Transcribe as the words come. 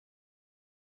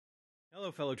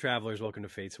Hello, fellow travelers. Welcome to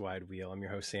Fate's Wide Wheel. I'm your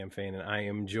host, Sam Fain, and I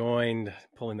am joined,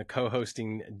 pulling the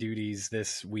co-hosting duties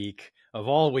this week, of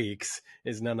all weeks,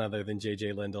 is none other than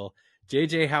JJ Lendl.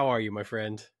 JJ, how are you, my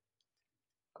friend?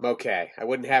 I'm okay. I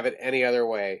wouldn't have it any other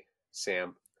way,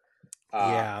 Sam.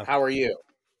 Yeah. How are you?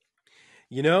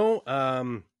 You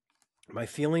know, my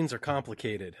feelings are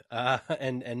complicated,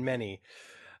 and many.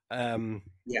 Yeah.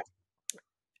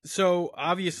 So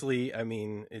obviously, I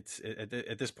mean, it's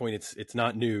at this point, it's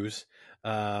not news.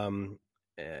 Although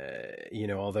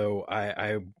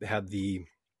I had the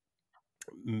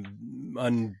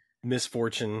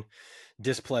misfortune,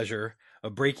 displeasure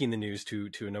of breaking the news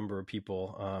to a number of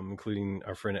people, including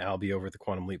our friend Albie over at the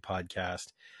Quantum Leap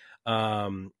podcast,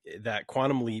 that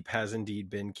Quantum Leap has indeed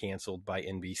been canceled by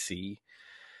NBC.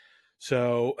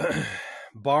 So,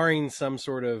 barring some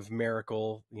sort of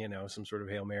miracle, some sort of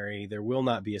Hail Mary, there will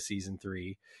not be a season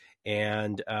 3,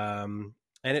 and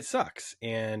it sucks.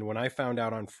 And when I found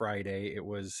out on Friday, it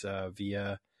was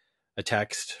via a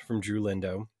text from Drew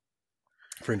Lindo,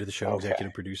 friend of the show,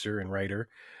 executive producer and writer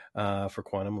for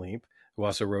Quantum Leap, who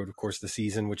also wrote, of course, the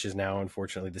season, which is now,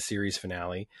 unfortunately, the series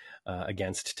finale,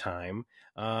 Against Time.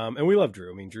 And we love Drew.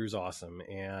 I mean, Drew's awesome.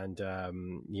 And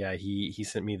he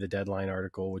sent me the Deadline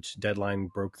article, which Deadline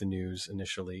broke the news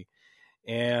initially.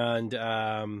 And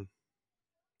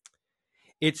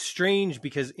it's strange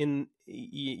because in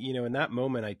that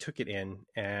moment, I took it in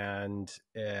and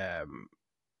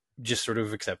just sort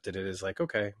of accepted it as like,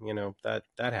 okay, that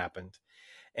happened.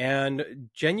 And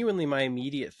genuinely, my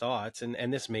immediate thoughts,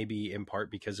 and this may be in part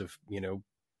because of,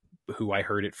 who I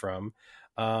heard it from,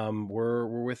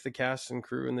 were with the cast and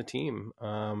crew and the team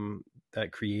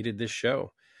that created this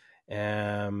show,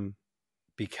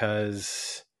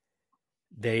 because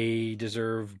they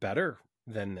deserve better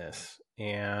than this.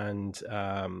 And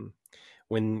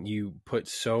when you put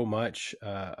so much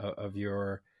of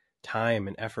your time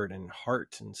and effort and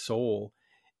heart and soul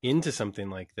into something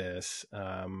like this,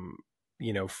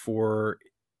 for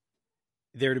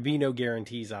there to be no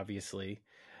guarantees, obviously,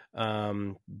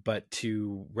 but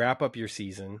to wrap up your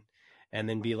season and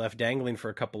then be left dangling for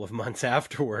a couple of months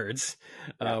afterwards,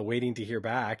 waiting to hear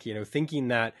back, thinking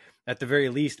that at the very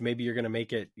least, maybe you're going to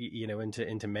make it,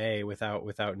 into May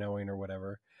without knowing or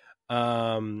whatever.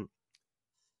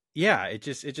 It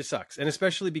just sucks. And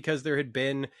especially because there had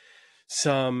been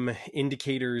some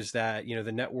indicators that,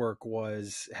 the network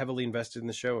was heavily invested in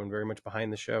the show and very much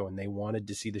behind the show, and they wanted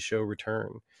to see the show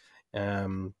return.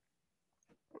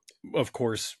 Of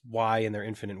course, why in their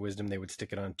infinite wisdom they would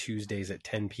stick it on Tuesdays at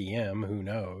 10 p.m. Who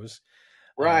knows?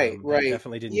 Right. That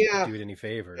definitely didn't do it any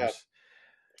favors. Yeah.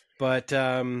 I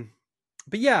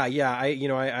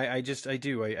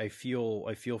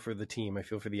feel for the team. I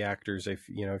feel for the actors. I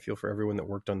feel for everyone that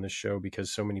worked on this show,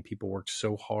 because so many people worked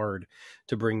so hard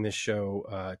to bring this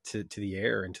show to the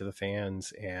air and to the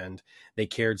fans, and they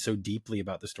cared so deeply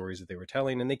about the stories that they were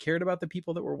telling, and they cared about the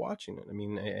people that were watching it. I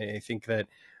mean, I think that,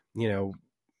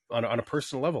 on a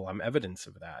personal level, I'm evidence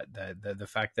of that. That the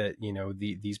fact that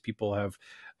these people have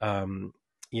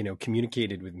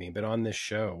communicated with me, but on this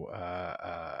show,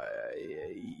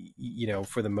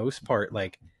 for the most part,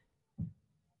 like,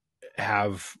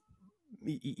 have,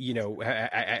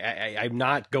 I'm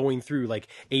not going through like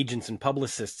agents and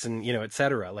publicists and, et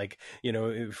cetera. Like,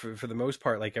 for the most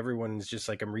part, like, everyone's just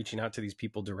like, I'm reaching out to these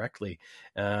people directly.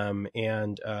 And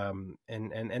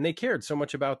they cared so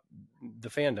much about the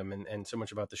fandom and so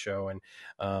much about the show. And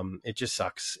it just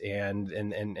sucks. And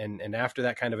after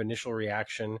that kind of initial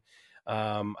reaction,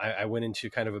 I went into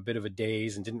kind of a bit of a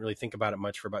daze and didn't really think about it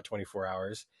much for about 24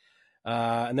 hours.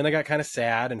 And then I got kind of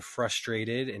sad and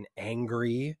frustrated and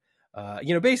angry.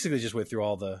 Basically just went through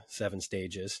all the 7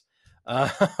 stages. And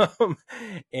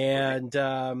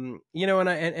to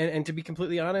be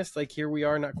completely honest, like, here we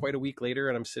are not quite a week later,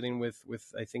 and I'm sitting with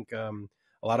I think, a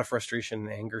lot of frustration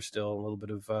and anger still, a little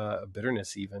bit of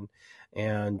bitterness even.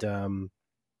 And,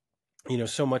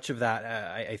 so much of that,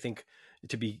 I think,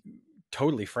 to be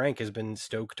totally frank, has been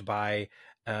stoked by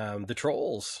the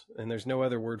trolls, and there's no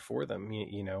other word for them.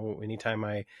 Anytime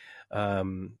I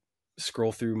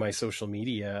scroll through my social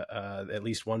media, at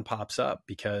least one pops up,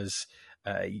 because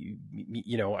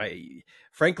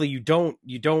frankly, you don't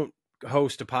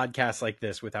host a podcast like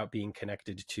this without being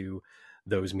connected to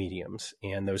those mediums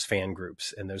and those fan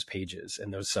groups and those pages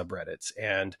and those subreddits.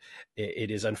 And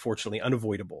it is unfortunately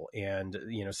unavoidable. And,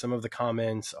 some of the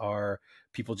comments are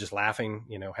people just laughing,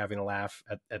 having a laugh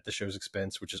at the show's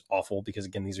expense, which is awful, because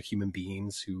again, these are human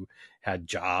beings who had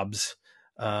jobs,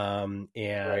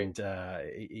 Right. And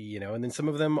and then some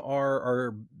of them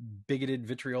are bigoted,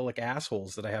 vitriolic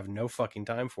assholes that I have no fucking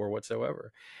time for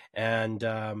whatsoever. And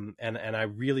I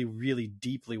really, really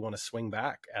deeply want to swing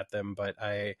back at them, but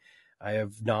I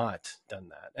have not done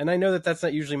that. And I know that that's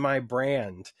not usually my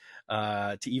brand,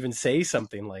 to even say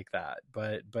something like that,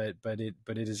 but it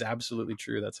is absolutely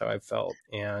true. That's how I've felt.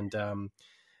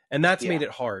 And that's Yeah. made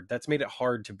it hard. That's made it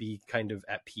hard to be kind of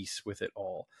at peace with it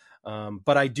all.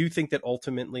 But I do think that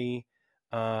ultimately,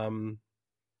 um,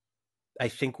 I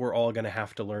think we're all going to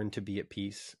have to learn to be at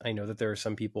peace. I know that there are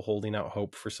some people holding out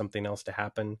hope for something else to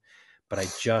happen, but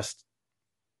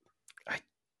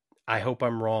I hope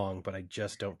I'm wrong, but I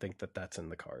just don't think that that's in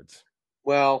the cards.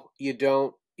 Well, you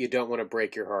don't want to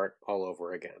break your heart all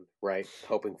over again, right?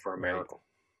 Hoping for a Right. miracle.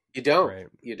 You don't. Right.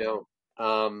 You don't.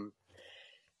 Um,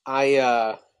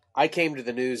 I came to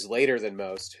the news later than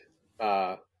most,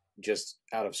 uh, just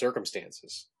out of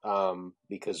circumstances,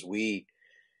 because we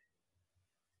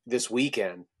this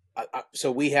weekend.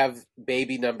 So we have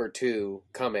baby number 2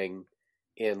 coming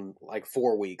in like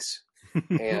 4 weeks,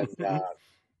 and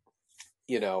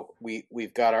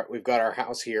we've got our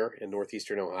house here in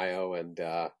northeastern Ohio, and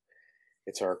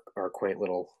it's our quaint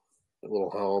little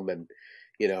home, and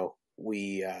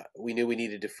we knew we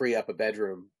needed to free up a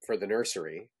bedroom for the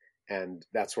nursery, and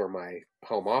that's where my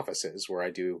home office is, where I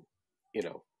do you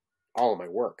know all of my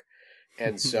work.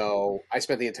 And so I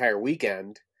spent the entire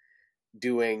weekend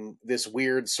doing this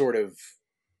weird sort of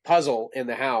puzzle in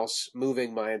the house,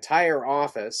 moving my entire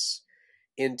office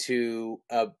into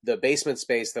the basement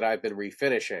space that I've been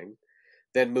refinishing,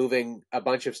 then moving a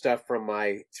bunch of stuff from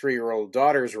my 3-year-old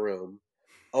daughter's room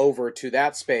over to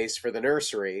that space for the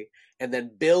nursery, and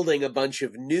then building a bunch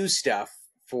of new stuff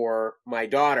for my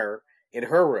daughter in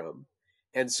her room.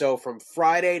 And so from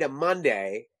Friday to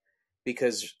Monday,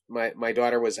 because my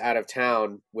daughter was out of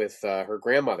town with her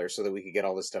grandmother so that we could get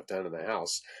all this stuff done in the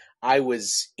house, I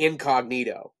was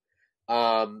incognito.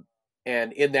 Um,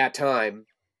 and in that time,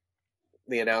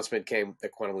 the announcement came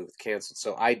that Quantum Leap was canceled.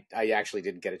 So I actually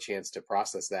didn't get a chance to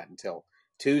process that until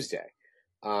Tuesday.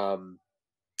 Um,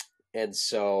 and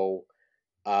so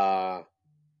I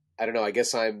don't know. I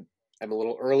guess I'm a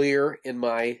little earlier in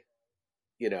my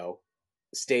you know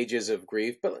stages of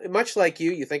grief, but much like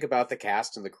you think about the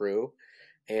cast and the crew,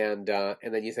 and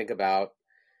then you think about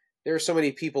there are so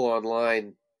many people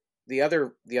online. The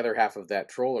other half of that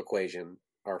troll equation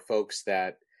are folks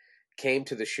that came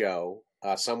to the show,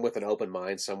 some with an open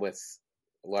mind, some with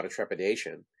a lot of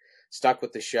trepidation, stuck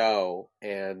with the show,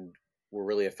 and were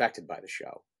really affected by the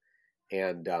show.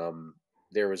 And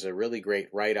there was a really great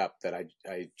write up that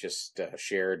I just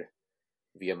shared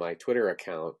via my Twitter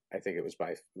account. I think it was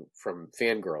from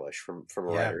Fangirlish, from a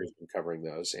Yeah. writer who's been covering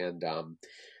those, and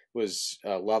was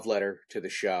a love letter to the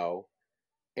show.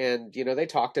 And they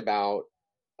talked about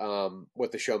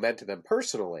what the show meant to them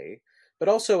personally, but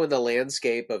also in the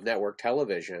landscape of network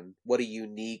television, what a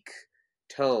unique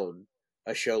tone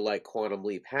a show like Quantum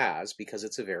Leap has, because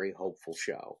it's a very hopeful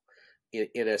show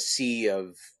in a sea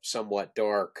of somewhat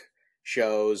dark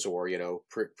shows, or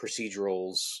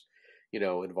procedurals,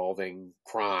 involving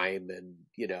crime and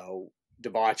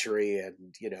debauchery,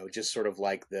 and just sort of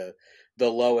like the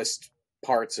lowest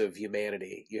parts of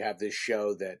humanity. You have this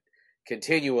show that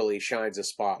continually shines a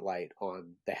spotlight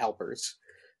on the helpers,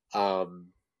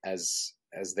 um, as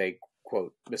they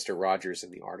quote Mr. Rogers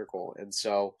in the article. And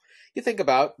so you think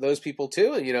about those people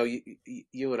too, and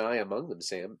you and I among them,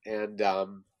 Sam. And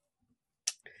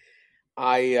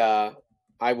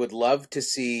I would love to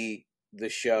see the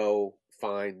show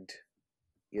find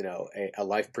a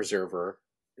life preserver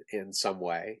in some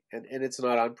way, and it's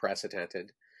not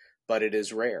unprecedented, but it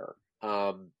is rare.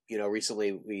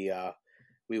 Recently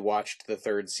we watched the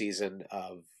 3rd season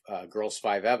of Girls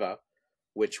 5 Eva,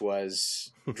 which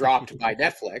was dropped by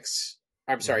Netflix.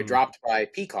 I'm sorry, Hmm. dropped by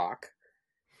Peacock,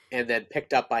 and then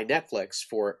picked up by Netflix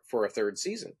for a 3rd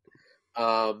season.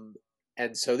 Um,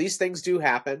 and so these things do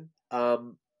happen,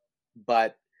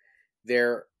 but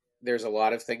there there's a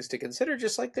lot of things to consider,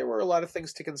 just like there were a lot of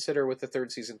things to consider with the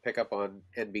 3rd season pickup on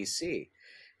NBC.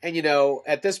 And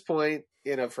at this point,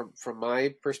 from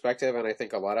my perspective, and I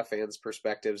think a lot of fans'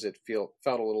 perspectives, it felt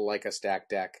a little like a stacked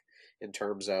deck, in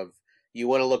terms of, you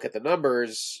want to look at the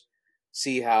numbers,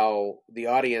 see how the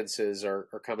audiences are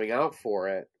coming out for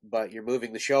it, but you're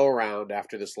moving the show around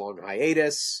after this long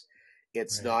hiatus.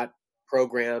 It's Right. not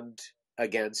programmed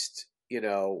against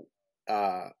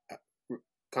uh,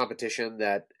 competition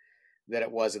that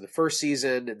it was in the 1st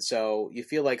season, and so you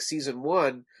feel like season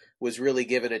 1 was really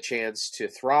given a chance to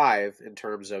thrive in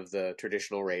terms of the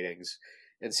traditional ratings,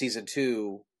 and season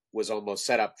 2 was almost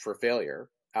set up for failure,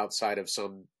 outside of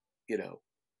some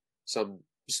some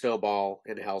snowball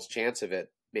in hell's chance of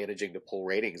it managing to pull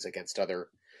ratings against other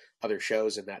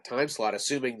shows in that time slot,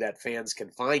 assuming that fans can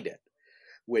find it,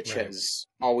 which Right. has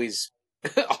always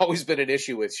always been an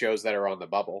issue with shows that are on the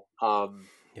bubble.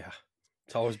 Yeah.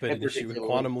 It's always been And an issue with particularly,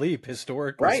 Quantum Leap,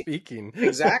 historically right, speaking.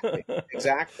 exactly,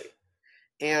 exactly.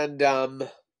 And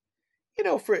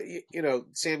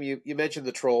Sam, you mentioned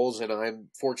the trolls, and I'm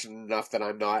fortunate enough that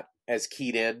I'm not as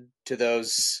keyed in to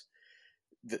those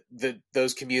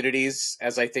communities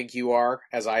as I think you are,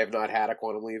 as I have not had a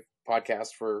Quantum Leap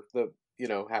podcast for the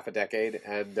half a decade.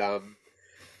 And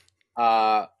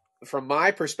uh, from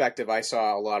my perspective, I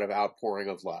saw a lot of outpouring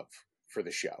of love for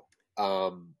the show.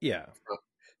 Yeah.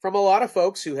 From a lot of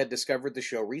folks who had discovered the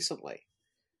show recently,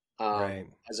 Right.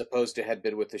 as opposed to had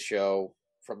been with the show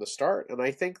from the start. And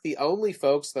I think the only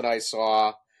folks that I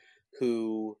saw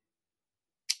who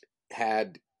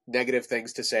had negative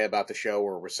things to say about the show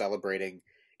or were celebrating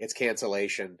its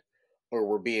cancellation or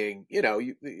were being, you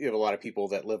have a lot of people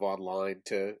that live online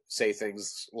to say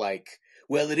things like,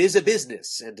 well, it is a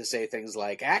business, and to say things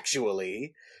like,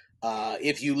 actually,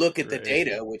 if you look at the Right.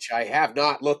 data, which I have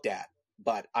not looked at,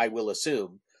 but I will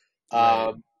assume,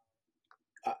 Right.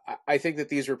 I think that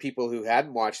these were people who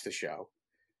hadn't watched the show,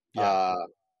 Yeah.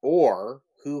 or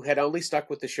who had only stuck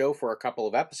with the show for a couple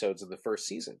of episodes in the first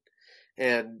season.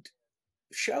 And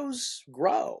shows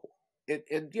grow.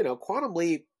 And Quantum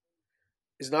Leap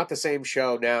is not the same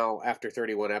show now after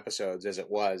 31 episodes as it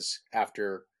was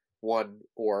after 1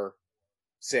 or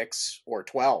 6 or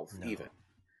 12 No. even.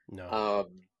 No.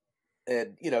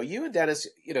 And you and Dennis,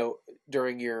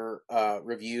 during your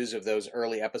reviews of those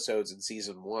early episodes in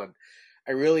season 1,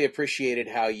 I really appreciated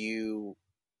how you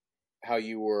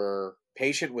were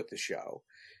patient with the show,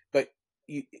 but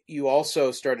you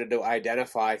also started to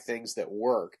identify things that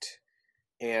worked.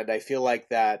 And I feel like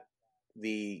that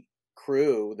the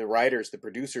crew, the writers, the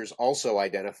producers also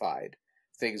identified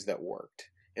things that worked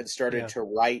and started Yeah. to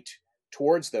write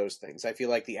towards those things. I feel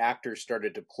like the actors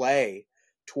started to play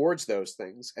towards those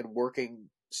things and working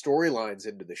storylines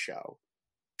into the show.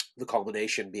 The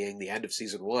culmination being the end of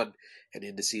season 1 and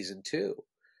into season 2.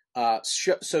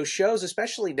 So shows,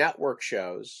 especially network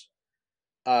shows,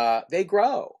 they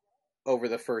grow over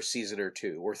the first season or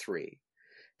 2 or 3.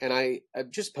 And I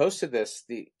just posted this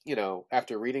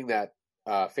after reading that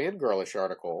fangirlish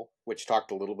article, which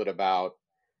talked a little bit about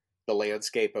the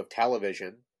landscape of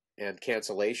television and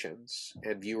cancellations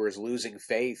and viewers losing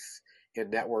faith in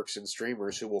networks and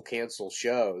streamers who will cancel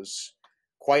shows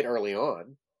quite early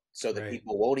on, so that Right.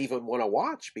 people won't even want to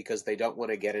watch because they don't want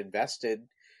to get invested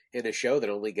in a show that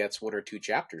only gets 1 or 2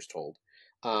 chapters told.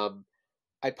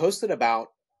 I posted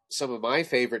about some of my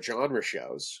favorite genre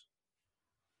shows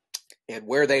and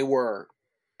where they were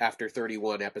after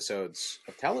 31 episodes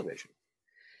of television.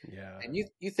 Yeah. And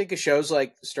you think of shows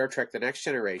like Star Trek The Next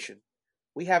Generation.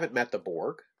 We haven't met the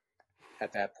Borg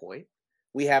at that point.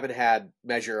 We haven't had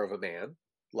Measure of a Man,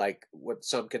 like what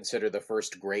some consider the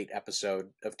first great episode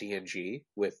of TNG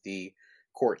with the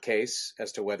court case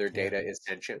as to whether Data is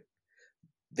sentient.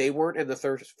 They weren't in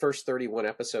the first 31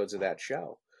 episodes of that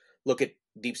show. Look at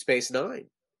Deep Space Nine.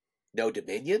 No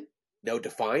Dominion, no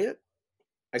Defiant.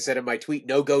 I said in my tweet,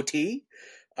 no goatee.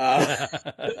 And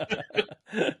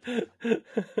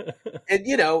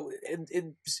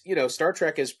Star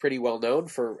Trek is pretty well known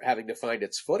for having to find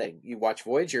its footing. You watch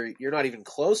Voyager, you're not even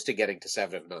close to getting to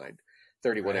 7 of 9,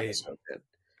 31 Right. episodes in.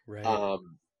 Right.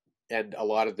 And a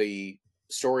lot of the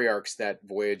story arcs that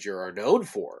Voyager are known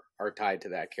for are tied to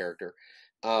that character.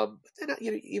 But then,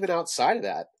 even outside of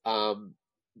that,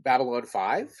 Babylon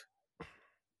 5,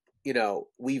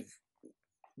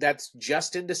 that's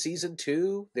just into season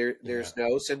 2. There's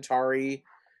no Centauri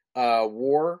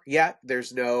war yet.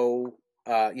 There's no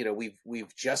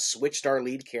we've just switched our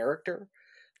lead character.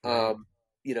 Right.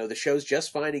 The show's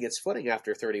just finding its footing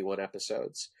after 31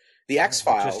 episodes. The Yeah,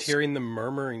 X-Files. Just hearing the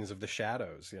murmurings of the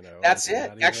shadows, That's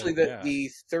like it. Actually, the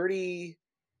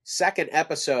 32nd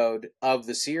episode of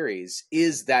the series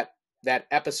is that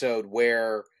episode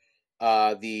where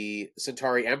the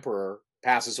Centauri Emperor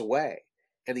passes away,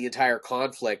 and the entire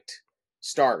conflict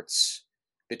starts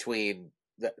between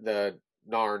the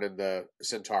Narn and the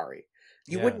Centauri.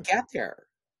 You wouldn't get there.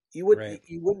 You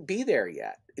wouldn't be there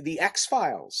yet. The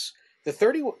X-Files, the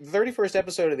 31st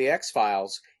episode of the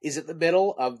X-Files is in the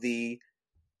middle of the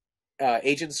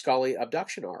Agent Scully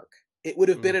abduction arc. It would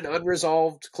have been an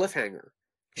unresolved cliffhanger.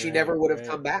 She never would have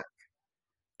come back.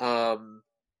 And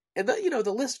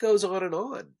the list goes on and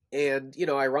on. And,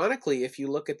 ironically, if you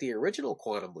look at the original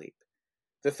Quantum Leap,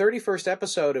 the 31st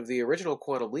episode of the original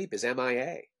Quantum Leap is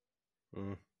MIA.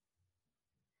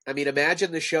 I mean,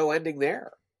 imagine the show ending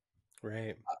there.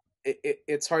 Right.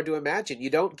 it's hard to imagine. You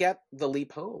don't get the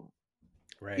leap home.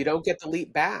 You Right. don't get the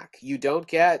leap back. You don't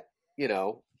get, you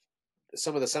know,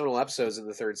 some of the seminal episodes in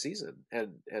the third season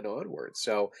and onward.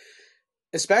 So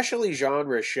especially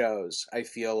genre shows, I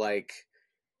feel like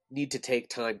need to take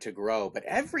time to grow. But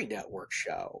every network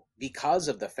show, because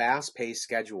of the fast-paced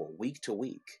schedule, week to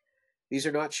week, these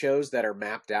are not shows that are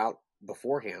mapped out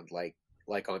beforehand, like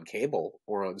on cable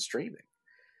or on streaming.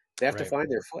 They have to Right.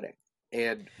 find their footing.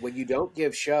 And when you don't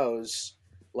give shows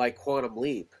like Quantum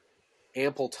Leap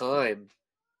ample time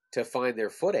to find their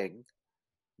footing,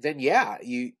 then yeah,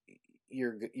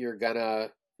 you're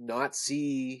gonna not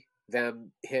see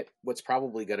them hit what's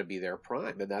probably going to be their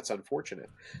prime, and that's unfortunate.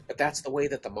 But that's the way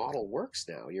that the model works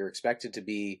now. You're expected to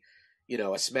be, you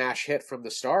know, a smash hit from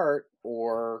the start,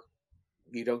 or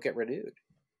you don't get renewed,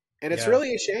 and it's Yeah.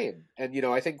 really a shame. And you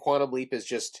know, I think Quantum Leap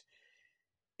is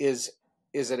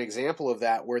is an example of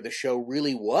that, where the show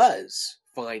really was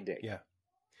finding Yeah.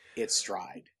 its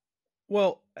stride.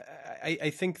 Well, I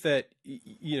think that,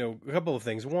 you know, a couple of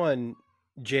things. One,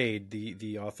 Jade,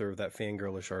 the author of that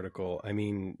fangirlish article, I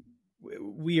mean,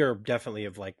 we are definitely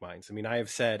of like minds. I mean, I have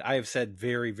said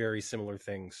very, very similar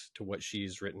things to what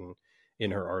she's written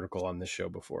in her article on this show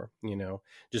before, you know,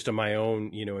 just on my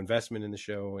own, you know, investment in the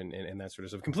show and that sort of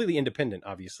stuff. Completely independent,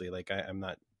 obviously. Like I'm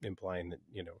not implying that,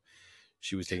 you know,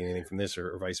 she was taking anything from this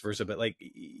or vice versa, but like,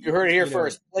 You heard it here you know,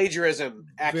 first. Plagiarism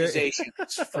very,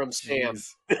 accusations from Sam.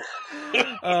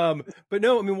 jeez. But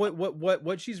no, I mean,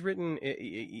 what she's written,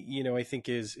 you know, I think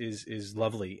is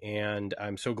lovely, and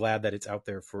I'm so glad that it's out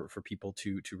there for people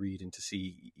to read and to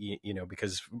see, you know,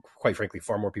 because quite frankly,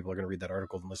 far more people are going to read that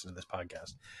article than listen to this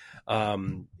podcast.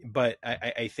 But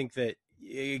I think that,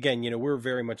 again, you know, we're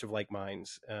very much of like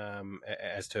minds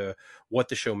as to what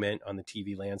the show meant on the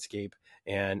TV landscape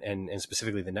and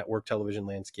specifically the network television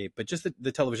landscape, but just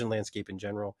the television landscape in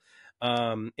general.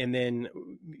 And then,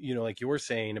 you know, like you were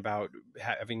saying about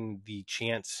having the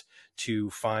chance to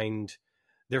find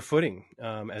their footing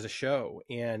as a show.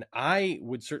 And I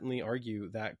would certainly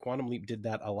argue that Quantum Leap did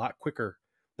that a lot quicker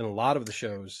than a lot of the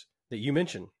shows that you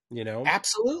mentioned, you know?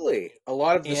 Absolutely. A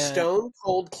lot of the And stone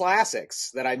cold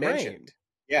classics that I right. mentioned.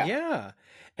 Yeah. Yeah.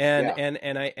 Yeah.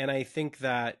 And I think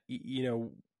that, you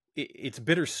know, it's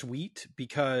bittersweet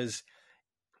because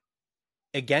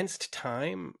Against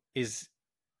Time is,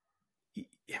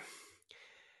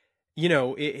 you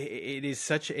know, it is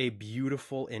such a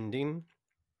beautiful ending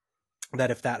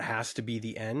that if that has to be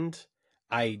the end,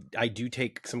 I do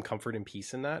take some comfort and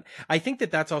peace in that. I think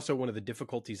that that's also one of the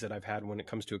difficulties that I've had when it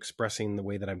comes to expressing the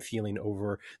way that I'm feeling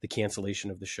over the cancellation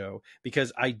of the show,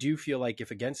 because I do feel like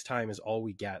if Against Time is all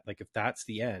we get, like if that's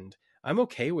the end, I'm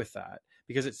okay with that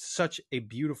because it's such a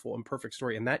beautiful and perfect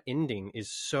story, and that ending is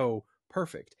so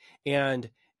perfect. And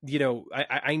you know,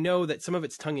 I know that some of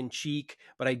it's tongue in cheek,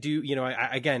 but I do, you know,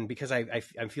 again, because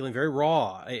I'm feeling very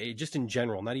raw, just in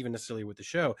general, not even necessarily with the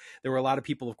show. There were a lot of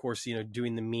people, of course, you know,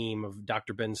 doing the meme of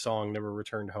Dr. Ben's song never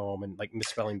returned home and like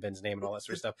misspelling Ben's name and all that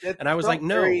sort of stuff. It And I was like, felt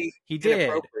no, very he did.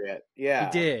 inappropriate. He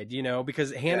Yeah. did, you know,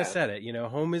 because Hannah Yeah. said it, you know,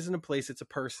 home isn't a place, it's a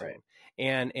person. Right.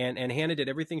 And Hannah did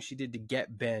everything she did to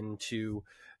get Ben to,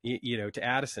 you know, to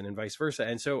Addison and vice versa.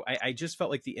 And so I just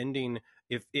felt like the ending,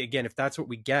 if that's what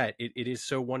we get, it is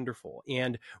so wonderful.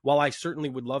 And while I certainly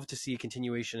would love to see a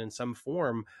continuation in some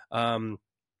form,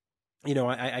 you know,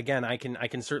 I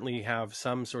can certainly have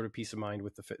some sort of peace of mind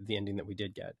with the ending that we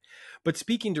did get. But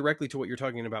speaking directly to what you're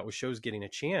talking about with shows getting a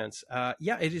chance,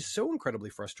 yeah, it is so incredibly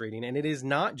frustrating, and it is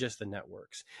not just the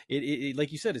networks. It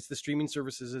like you said, it's the streaming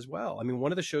services as well. I mean,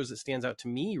 one of the shows that stands out to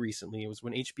me recently was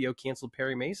when HBO canceled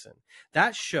Perry Mason.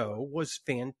 That show was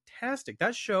fantastic.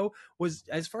 That show was,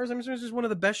 as far as I'm concerned, just one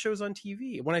of the best shows on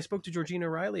TV. When I spoke to Georgina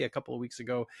Riley a couple of weeks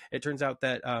ago, it turns out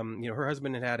that you know, her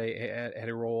husband had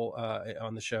a role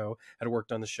on the show, had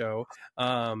worked on the show.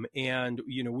 And,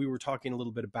 you know, we were talking a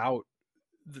little bit about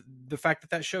the fact that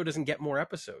that show doesn't get more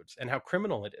episodes and how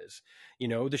criminal it is. You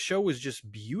know, the show was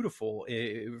just beautiful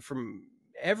from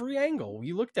every angle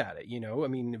you looked at it. You know, I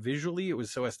mean, visually it was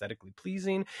so aesthetically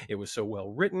pleasing, it was so well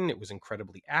written, it was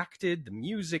incredibly acted, the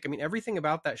music, I mean, everything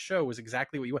about that show was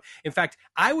exactly what you want. In fact,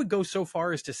 I would go so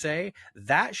far as to say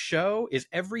that show is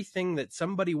everything that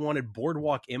somebody wanted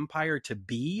Boardwalk Empire to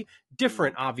be,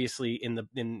 different obviously in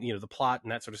you know, the plot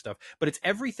and that sort of stuff, but it's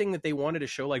everything that they wanted a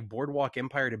show like Boardwalk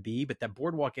Empire to be, but that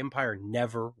Boardwalk Empire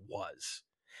never was.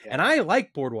 Yeah. And I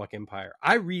like Boardwalk Empire,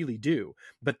 I really do,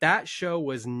 but that show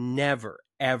was never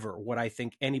ever what I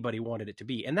think anybody wanted it to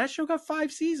be. And that show got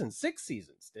 5 seasons, 6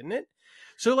 seasons, didn't it?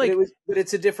 So like, but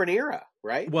it's a different era,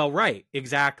 right? well, right,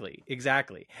 exactly.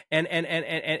 And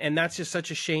that's just such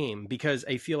a shame, because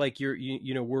I feel like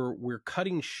you know, we're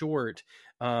cutting short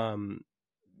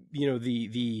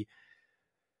the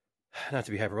not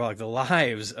to be hyperbolic, the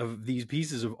lives of these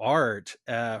pieces of art,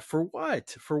 for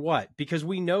what? Because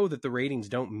we know that the ratings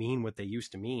don't mean what they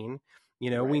used to mean.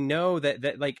 We know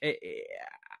that like,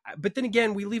 but then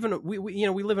again, we live in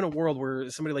a world where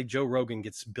somebody like Joe Rogan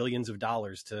gets billions of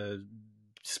dollars to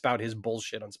spout his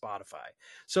bullshit on Spotify.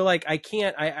 So like, I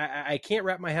can't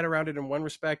wrap my head around it in one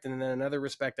respect, and then in another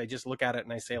respect, I just look at it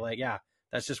and I say like, yeah,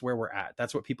 that's just where we're at.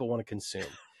 That's what people want to consume.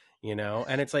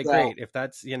 And it's like, Well, great, if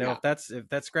that's, yeah. if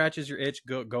that scratches your itch,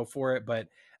 go for it. But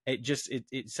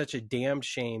it's such a damned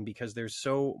shame, because there's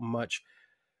so much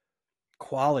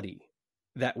quality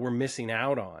that we're missing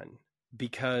out on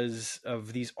because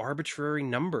of these arbitrary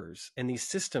numbers and these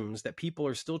systems that people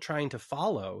are still trying to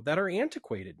follow that are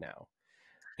antiquated now.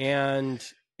 And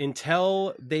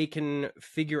until they can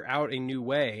figure out a new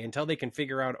way, until they can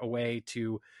figure out a way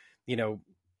to,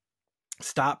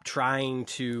 stop trying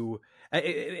to,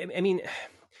 I mean,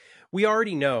 we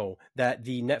already know that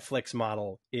the Netflix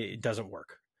model, it doesn't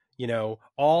work.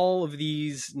 All of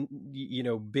these,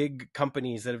 big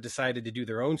companies that have decided to do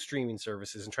their own streaming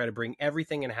services and try to bring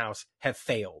everything in house have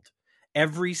failed.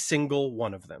 Every single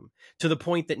one of them, to the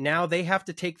point that now they have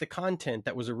to take the content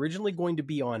that was originally going to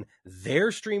be on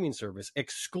their streaming service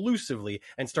exclusively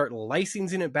and start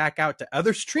licensing it back out to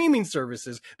other streaming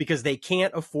services because they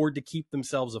can't afford to keep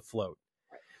themselves afloat.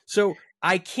 So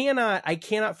I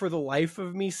cannot for the life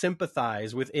of me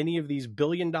sympathize with any of these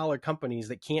billion-dollar companies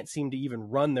that can't seem to even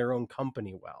run their own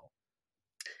company well.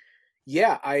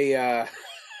 Yeah, I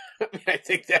I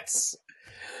think that's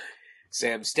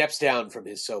Sam steps down from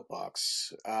his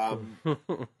soapbox. No,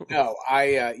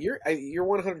 you're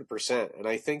 100%, and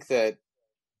I think that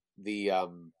the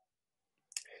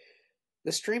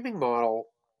the streaming model.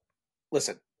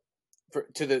 Listen,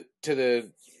 to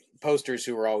the posters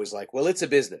who are always like, "Well, it's a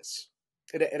business."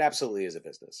 It absolutely is a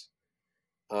business.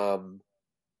 I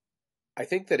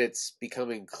think that it's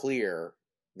becoming clear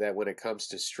that when it comes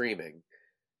to streaming,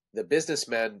 the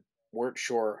businessmen weren't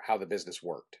sure how the business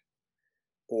worked,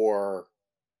 or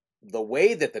the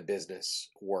way that the business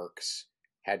works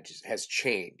has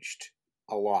changed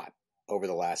a lot over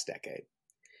the last decade.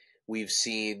 We've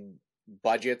seen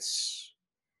budgets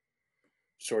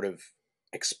sort of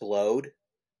explode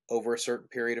over a certain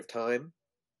period of time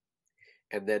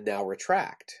and then now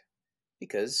retract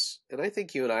because, and I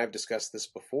think you and I have discussed this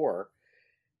before,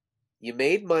 you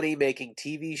made money making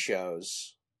TV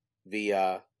shows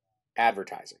via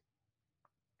advertising.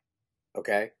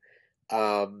 Okay?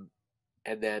 And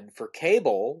then for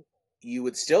cable, you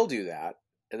would still do that.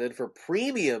 And then for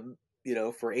premium,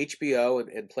 for HBO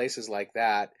and places like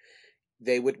that,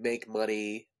 they would make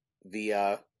money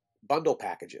via bundle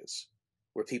packages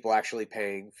where people actually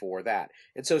paying for that.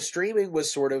 And so streaming was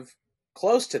sort of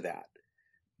close to that.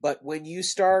 But when you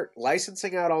start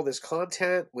licensing out all this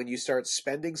content, when you start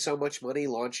spending so much money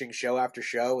launching show after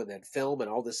show and then film and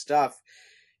all this stuff,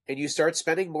 and you start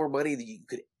spending more money than you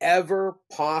could ever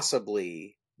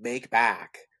possibly make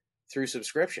back through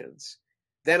subscriptions,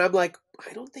 then I'm like,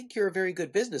 I don't think you're a very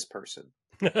good business person.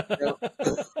 Now,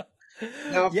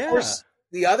 of course,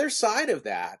 the other side of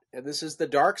that, and this is the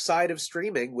dark side of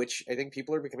streaming, which I think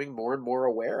people are becoming more and more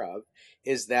aware of,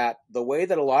 is that the way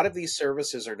that a lot of these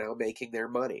services are now making their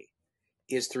money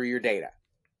is through your data.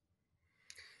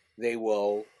 They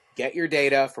will get your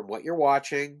data from what you're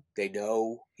watching. They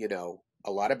know,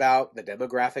 a lot about the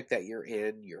demographic that you're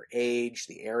in, your age,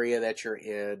 the area that you're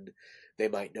in. They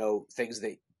might know things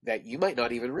that you might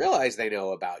not even realize they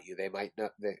know about you. They might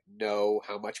not know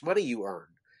how much money you earn.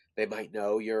 They might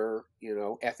know your,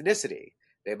 ethnicity.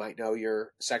 They might know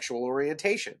your sexual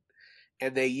orientation.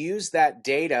 And they use that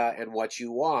data and what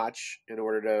you watch in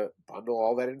order to bundle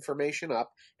all that information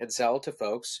up and sell it to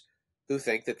folks who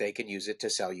think that they can use it to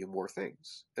sell you more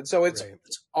things. And so it's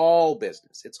all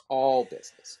business. It's all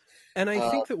business. And I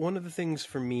think that one of the things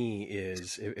for me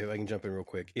is, if I can jump in real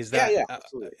quick, is that,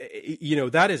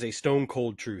 that is a stone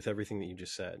cold truth, everything that you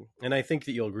just said. And I think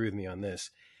that you'll agree with me on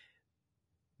this.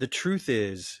 The truth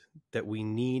is that we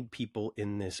need people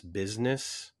in this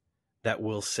business that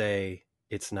will say,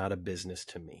 it's not a business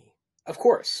to me. Of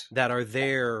course. That are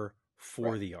there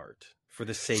for the art, for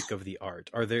the sake of the art,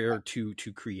 are there to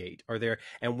create, are there.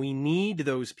 And we need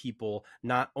those people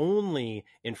not only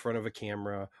in front of a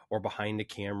camera or behind a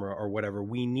camera or whatever.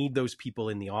 We need those people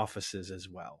in the offices as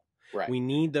well. Right. We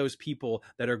need those people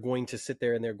that are going to sit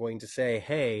there and they're going to say,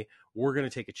 hey, we're going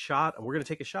to take a shot. We're going to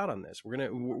take a shot on this. We're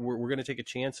going to take a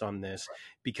chance on this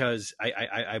because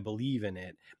I believe in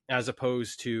it, as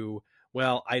opposed to,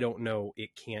 well, I don't know.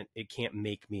 It can't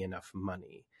make me enough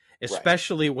money. Right.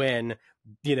 especially when,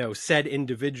 said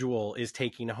individual is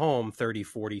taking home 30,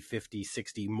 40, 50,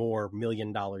 60 more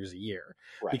 $1,000,000 a year.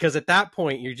 Right. Because at that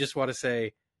point, you just want to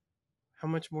say, how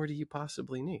much more do you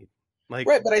possibly need? Like,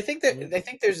 Right, but I think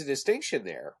there's a distinction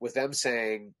there with them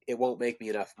saying it won't make me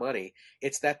enough money.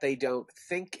 It's that they don't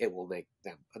think it will make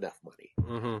them enough money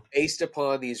mm-hmm. based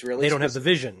upon these really They don't have the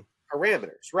specific vision.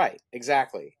 parameters. Right,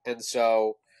 exactly. And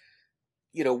so,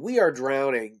 we are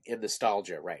drowning in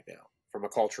nostalgia right now from a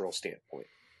cultural standpoint,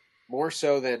 more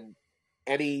so than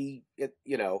any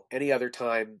other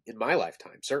time in my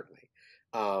lifetime, certainly.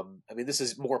 I mean, this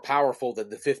is more powerful than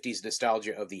the '50s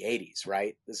nostalgia of the '80s,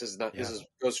 right? This is not. Yeah. This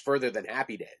goes further than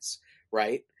Happy Days,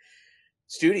 right?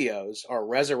 Studios are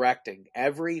resurrecting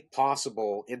every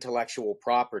possible intellectual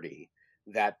property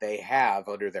that they have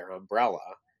under their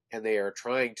umbrella, and they are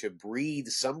trying to breathe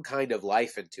some kind of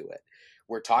life into it.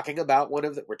 We're talking about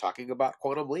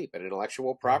Quantum Leap, an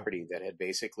intellectual property that had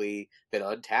basically been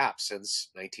untapped since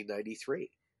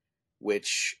 1993,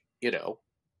 which,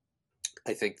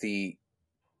 I think the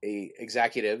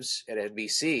executives at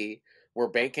NBC were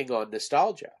banking on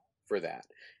nostalgia for that.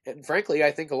 And frankly,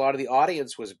 I think a lot of the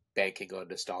audience was banking on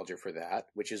nostalgia for that,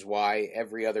 which is why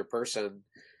every other person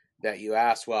that you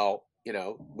asked, well,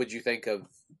 what'd you think of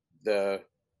the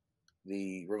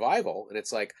revival? And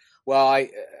it's like, well,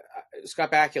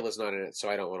 Scott Bakula's not in it, so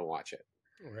I don't want to watch it.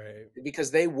 Right.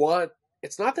 Because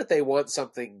it's not that they want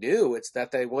something new, it's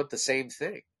that they want the same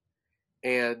thing.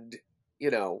 And,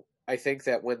 I think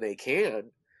that when they can,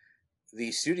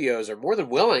 the studios are more than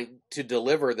willing to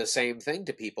deliver the same thing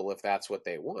to people if that's what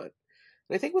they want.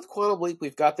 And I think with Quantum Leap,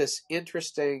 we've got this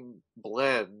interesting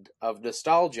blend of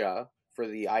nostalgia for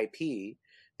the IP,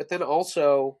 but then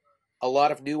also a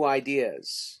lot of new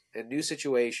ideas and new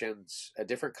situations, a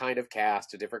different kind of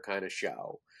cast, a different kind of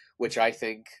show, which I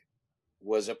think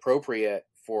was appropriate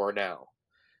for now.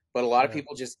 But a lot of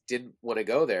people just didn't want to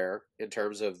go there in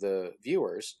terms of the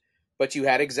viewers. But you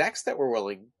had execs that were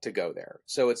willing to go there.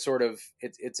 So it's sort of,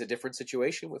 it's a different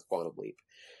situation with Quantum Leap.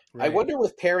 Right. I wonder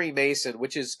with Perry Mason,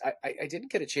 which is, I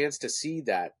didn't get a chance to see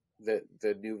that, the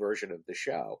new version of the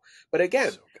show. But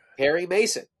again, Perry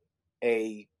Mason,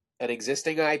 an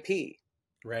existing IP.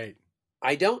 Right.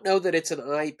 I don't know that it's an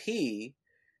IP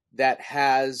that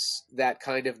has that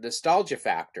kind of nostalgia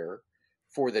factor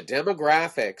for the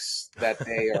demographics that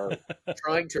they are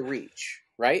trying to reach,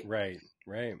 right? Right.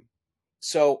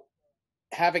 So,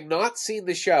 having not seen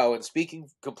the show and speaking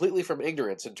completely from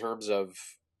ignorance in terms of,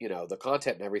 the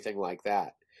content and everything like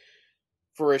that,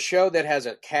 for a show that has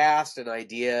a cast and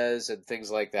ideas and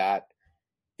things like that,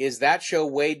 is that show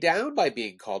weighed down by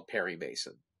being called Perry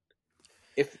Mason?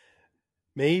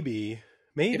 Maybe,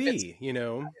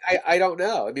 I don't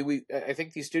know. I mean, I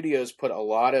think these studios put a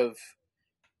lot of,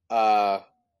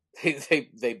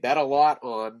 they bet a lot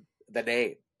on the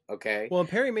name. Okay. Well, and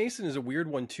Perry Mason is a weird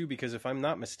one too, because if I'm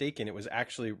not mistaken, it was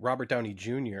actually Robert Downey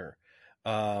Jr.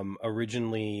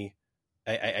 Originally,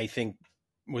 I think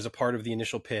was a part of the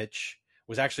initial pitch,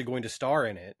 was actually going to star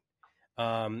in it,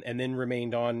 and then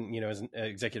remained on, as an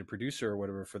executive producer or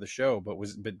whatever for the show, but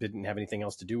didn't have anything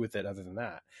else to do with it other than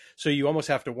that. So you almost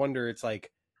have to wonder, it's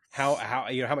like how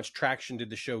much traction did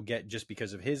the show get just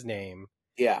because of his name?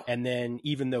 Yeah. And then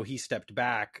even though he stepped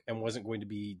back and wasn't going to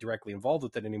be directly involved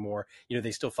with it anymore,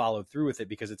 they still followed through with it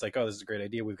because it's like, oh, this is a great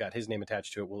idea. We've got his name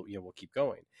attached to it. We'll keep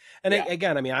going. And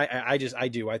again, I mean, I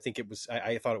think it was,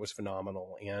 I thought it was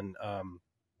phenomenal. And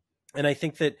I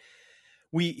think that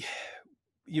we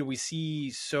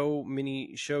see so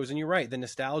many shows, and you're right. The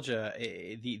nostalgia,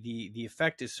 the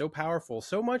effect is so powerful,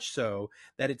 so much so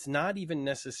that it's not even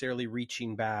necessarily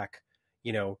reaching back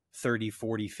 30,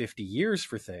 40, 50 years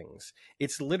for things.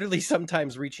 It's literally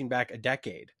sometimes reaching back a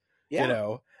decade. Like,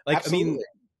 absolutely.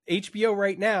 I mean, HBO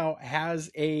right now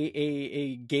has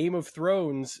a Game of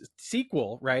Thrones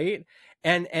sequel, right?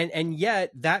 And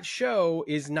yet that show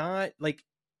is not like,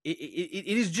 it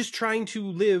is just trying to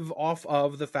live off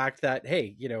of the fact that,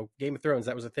 hey, Game of Thrones,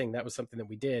 that was a thing. That was something that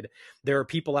we did. There are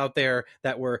people out there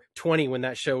that were 20 when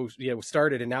that show,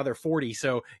 started, and now they're 40.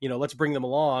 So, let's bring them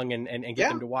along and get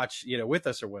them to watch, with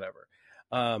us or whatever.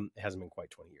 It hasn't been quite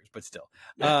 20 years, but still.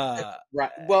 Right.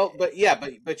 Well, but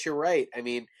you're right. I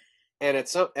mean, and at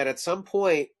some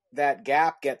point that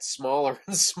gap gets smaller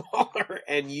and smaller,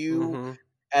 and you,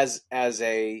 as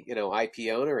a,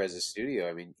 IP owner, as a studio,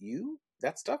 I mean,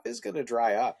 that stuff is going to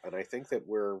dry up. And I think that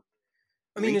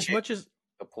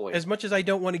as much as I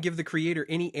don't want to give the creator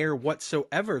any air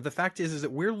whatsoever, the fact is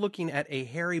that we're looking at a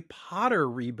Harry Potter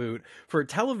reboot for a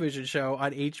television show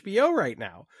on HBO right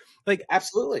now. Like,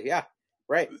 absolutely. Yeah.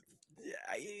 Right.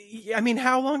 I mean,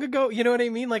 how long ago? You know what I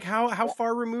mean? Like, how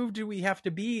far removed do we have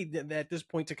to be at this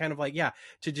point to kind of like, yeah,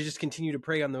 to just continue to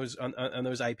prey on those on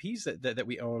those IPs that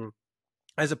we own,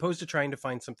 as opposed to trying to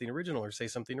find something original or say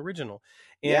something original.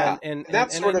 Yeah, and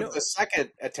that's And I sort of know, the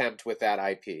second attempt with that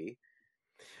IP.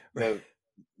 The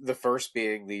the first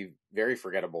being the very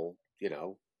forgettable,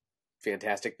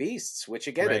 Fantastic Beasts, which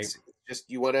again, right, it's just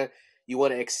you want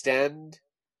to extend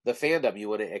the fandom, you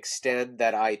want to extend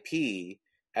that IP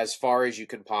as far as you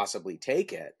can possibly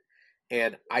take it,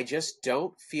 and I just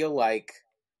don't feel like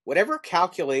whatever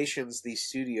calculations these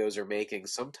studios are making,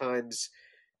 sometimes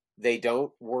they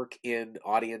don't work in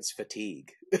audience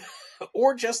fatigue,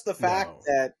 or just the fact no,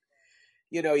 that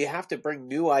you have to bring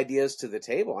new ideas to the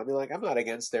table. I mean, like, I'm not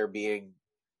against there being,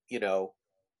 you know,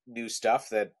 new stuff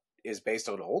that is based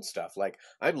on old stuff. Like,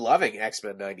 I'm loving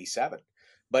X-Men 97,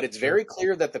 but it's sure, very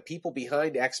clear that the people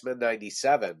behind X-Men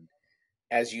 97,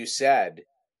 as you said,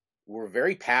 were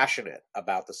very passionate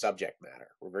about the subject matter.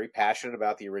 We're very passionate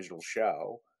about the original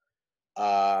show,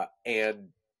 and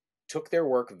took their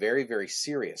work very, very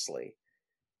seriously.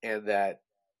 And that,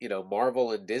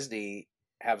 Marvel and Disney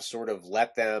have sort of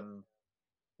let them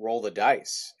roll the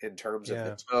dice in terms of the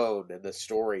yeah, tone and the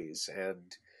stories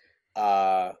and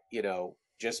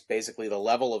just basically the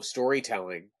level of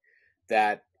storytelling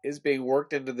that is being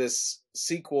worked into this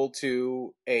sequel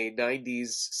to a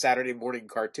 90s Saturday morning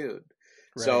cartoon.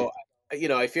 right, So,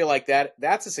 I feel like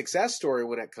that's a success story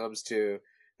when it comes to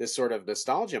this sort of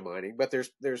nostalgia mining, but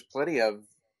there's plenty of,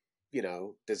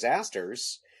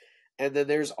 disasters. And then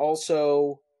there's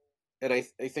also, and I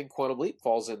think Quantum Leap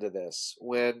falls into this,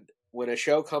 when a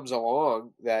show comes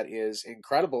along that is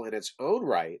incredible in its own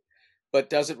right, but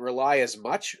doesn't rely as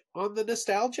much on the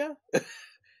nostalgia. I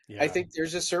yeah, think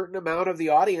there's a certain amount of the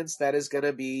audience that is going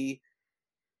to be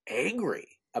angry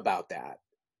about that.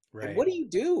 And right. what do you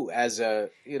do as a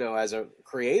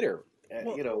creator?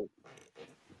 Well,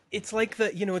 it's like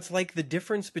it's like the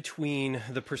difference between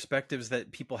the perspectives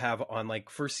that people have on like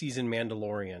first season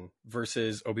Mandalorian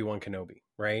versus Obi-Wan Kenobi,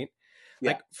 right?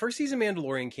 Yeah, Like first season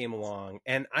Mandalorian came along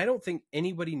and I don't think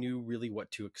anybody knew really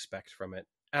what to expect from it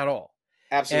at all.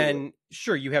 absolutely. And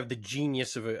sure, you have the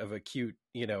genius of a cute,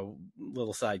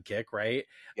 little sidekick, right?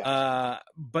 Yeah,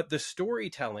 But the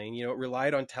storytelling, it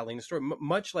relied on telling the story,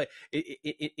 much like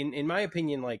in my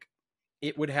opinion, like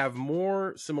it would have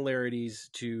more similarities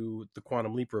to the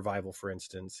Quantum Leap revival, for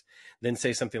instance, than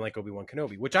say something like Obi-Wan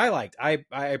Kenobi, which I liked. I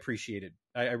appreciated.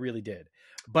 I really did.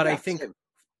 But I yeah, think same.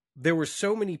 there were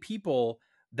so many people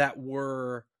that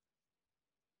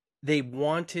they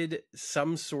wanted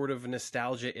some sort of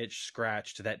nostalgia itch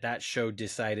scratched that show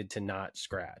decided to not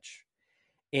scratch.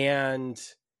 And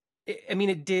I mean,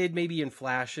 it did maybe in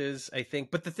flashes, I think,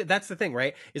 but that's the thing,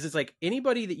 right? Is it's like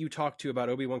anybody that you talk to about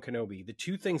Obi-Wan Kenobi, the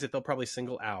two things that they'll probably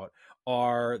single out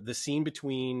are the scene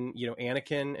between,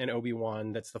 Anakin and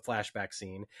Obi-Wan, that's the flashback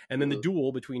scene, and then the Hmm.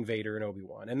 duel between Vader and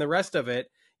Obi-Wan. And the rest of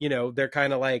it, they're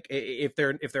kind of like, if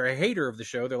they're a hater of the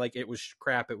show, they're like, it was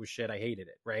crap, it was shit, I hated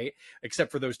it, right?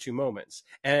 Except for those two moments.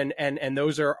 And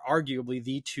those are arguably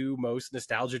the two most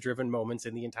nostalgia driven moments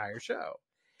in the entire show.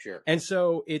 Sure. And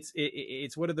so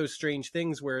it's one of those strange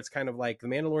things where it's kind of like the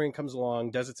Mandalorian comes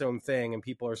along, does its own thing, and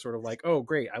people are sort of like, "Oh,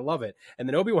 great, I love it." And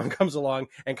then Obi-Wan comes along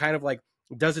and kind of like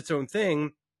does its own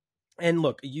thing. And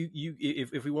look,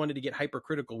 if we wanted to get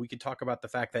hypercritical, we could talk about the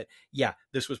fact that yeah,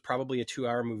 this was probably a 2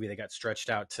 hour movie that got stretched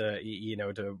out to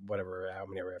to whatever how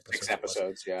many Six episodes it was,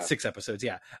 episodes. Yeah. 6 episodes.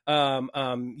 Yeah.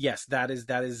 Yes, that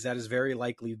is very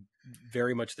likely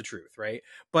very much the truth, right?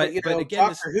 But But again,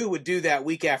 this Doctor Who would do that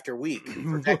week after week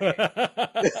for decades.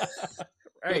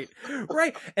 right,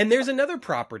 right. And there's another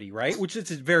property, right, which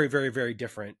is very, very, very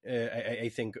different.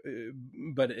 I think,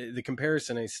 but the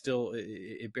comparison I still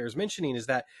it bears mentioning is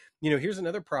that here's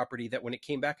another property that when it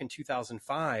came back in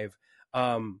 2005,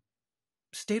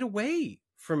 stayed away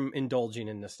from indulging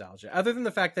in nostalgia, other than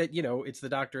the fact that it's the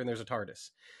Doctor and there's a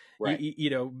TARDIS. Right.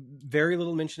 Very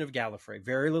little mention of Gallifrey,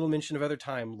 very little mention of other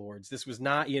Time Lords. This was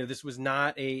not,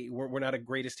 we're not a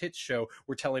greatest hits show.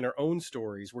 We're telling our own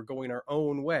stories. We're going our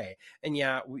own way. And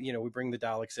yeah, we bring the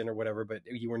Daleks in or whatever, but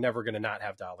you were never going to not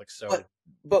have Daleks. But So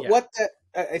but yeah, what that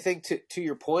I think, to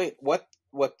your point, what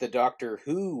the Doctor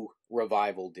Who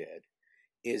revival did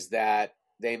is that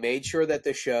they made sure that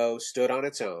the show stood on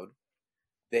its own.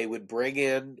 They would bring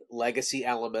in legacy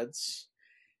elements,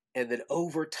 and then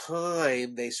over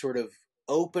time they sort of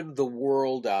opened the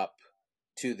world up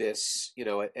to this,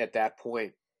 at that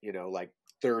point, like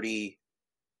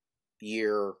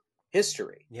 30-year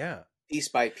history. yeah, piece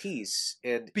by piece.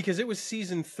 And because it was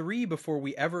season 3 before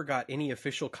we ever got any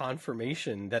official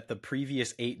confirmation that the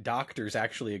previous 8 doctors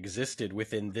actually existed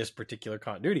within this particular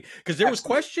continuity. Because there was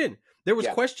absolutely. question. There was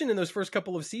Yeah. question in those first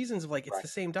couple of seasons of like, it's Right. the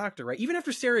same doctor, right? Even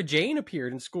after Sarah Jane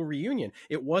appeared in School Reunion,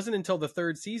 it wasn't until the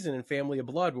 3rd season in Family of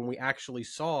Blood when we actually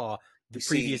saw the We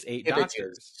previous see 8 doctors.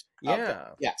 images of them.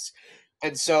 Yeah. Yes.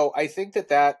 And so I think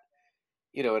that,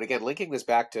 you know, and again, linking this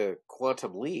back to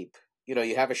Quantum Leap, you know,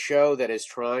 you have a show that is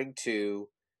trying to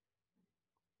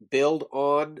build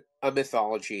on a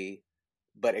mythology,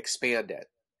 but expand it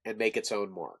and make its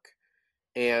own mark.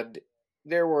 And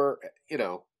there were, you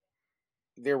know,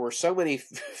 there were so many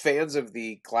fans of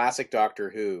the classic Doctor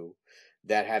Who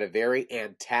that had a very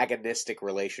antagonistic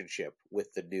relationship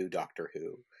with the new Doctor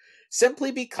Who,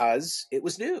 simply because it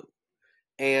was new.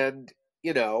 And,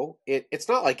 you know, it's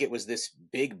not like it was this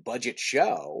big budget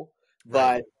show,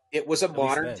 Right. but it was a At least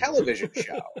modern then. television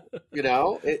show. You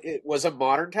know, it was a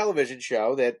modern television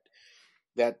show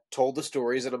that told the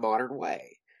stories in a modern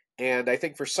way. And I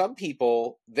think for some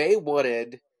people, they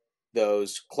wanted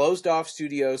those closed off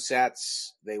studio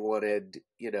sets. They wanted,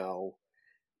 you know,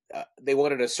 they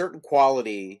wanted a certain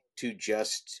quality to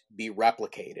just be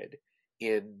replicated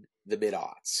in the mid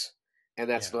aughts. And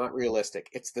that's Yeah. not realistic.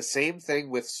 It's the same thing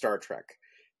with Star Trek.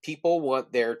 People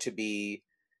want there to be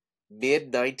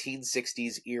mid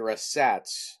 1960s era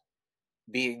sets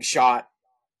being shot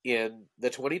in the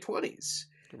 2020s.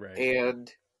 Right.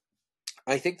 And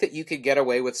I think that you can get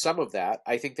away with some of that.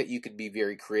 I think that you can be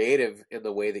very creative in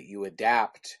the way that you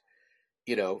adapt,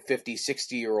 you know, 50,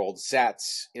 60-year-old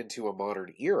sets into a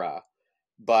modern era.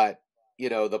 But, you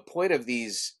know, the point of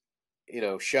these, you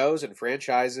know, shows and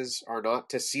franchises are not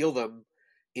to seal them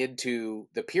into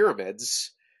the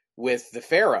pyramids with the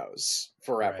pharaohs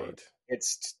forever. Right.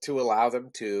 It's to allow them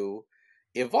to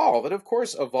evolve. And of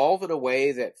course, evolve in a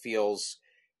way that feels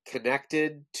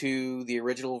connected to the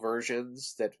original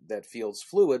versions, that feels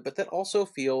fluid, but that also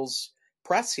feels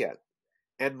prescient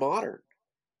and modern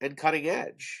and cutting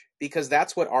edge, because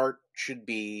that's what art should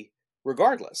be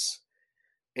regardless.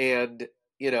 And,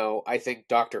 you know, I think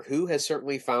Doctor Who has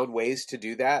certainly found ways to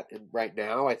do that. And right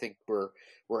now, I think we're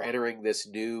entering this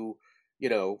new, you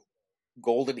know,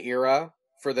 golden era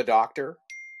for the Doctor.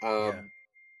 Yeah.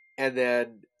 And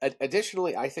then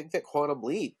additionally, I think that Quantum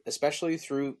Leap, especially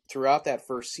throughout that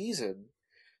first season,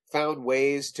 found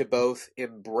ways to both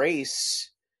embrace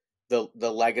the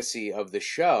legacy of the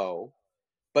show,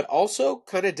 but also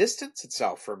kind of distance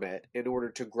itself from it in order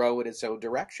to grow in its own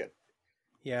direction.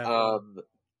 Yeah. Um,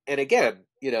 and again,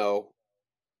 you know,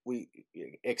 we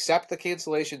accept the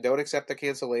cancellation, don't accept the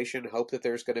cancellation, hope that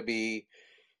there's going to be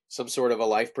some sort of a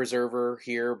life preserver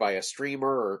here by a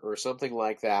streamer or something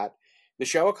like that. The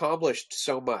show accomplished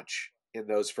so much in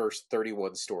those first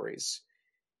 31 stories,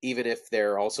 even if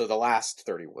they're also the last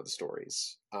 31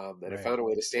 stories. And it Right. found a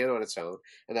way to stand on its own.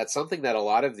 And that's something that a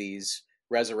lot of these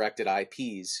resurrected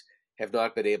IPs have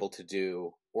not been able to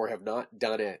do, or have not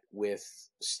done it with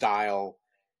style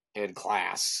and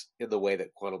class in the way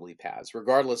that Quantum Leap has,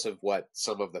 regardless of what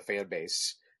some of the fan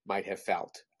base might have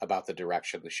felt about the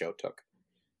direction the show took.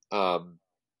 Um,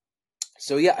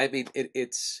 so yeah, I mean,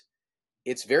 it's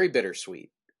very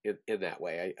bittersweet in that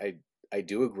way. I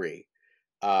do agree.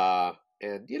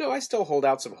 And you know, I still hold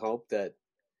out some hope that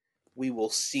we will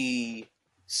see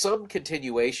some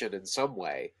continuation in some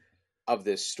way of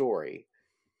this story.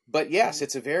 But yes,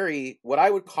 it's a very, what I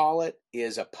would call it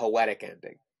is a poetic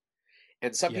ending.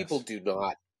 And some people Yes. do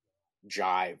not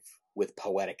jive with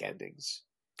poetic endings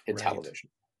in Right. television.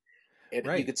 And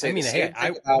you Right. could I say the mean, hey, same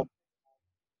thing about,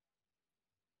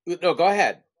 no, go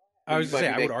ahead. I was You gonna might say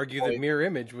be I would making argue a that point.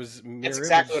 That's Mirror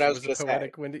exactly what Image I was was a going to say.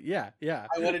 poetic window. Yeah, yeah.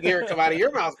 I wanted to hear it come out of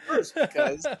your mouth first,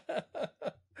 because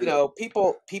you know,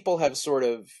 people have sort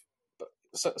of,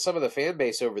 some of the fan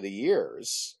base over the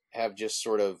years have just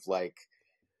sort of like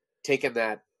taken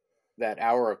that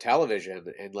hour of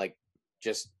television and like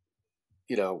just,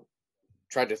 you know,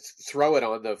 tried to throw it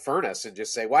on the furnace and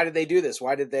just say, why did they do this?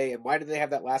 Why did they have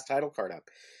that last title card up?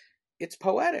 It's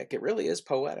poetic. It really is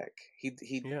poetic.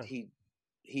 Yeah.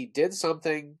 He did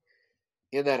something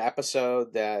in that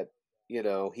episode that, you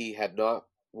know, he had not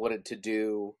wanted to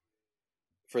do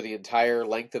for the entire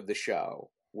length of the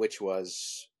show, which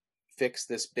was fix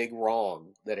this big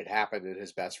wrong that had happened in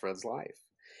his best friend's life.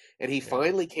 And he Yeah.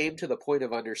 finally came to the point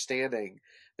of understanding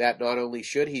that not only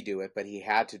should he do it, but he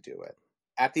had to do it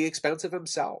at the expense of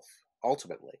himself,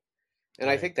 ultimately. And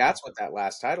I Right. think that's what that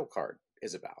last title card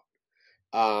is about.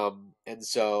 And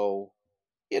so,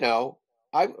 you know,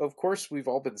 of course we've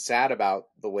all been sad about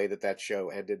the way that show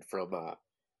ended from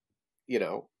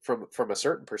from a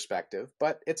certain perspective,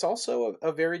 but it's also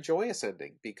a very joyous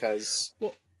ending because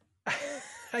Well,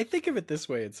 I think of it this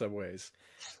way in some ways.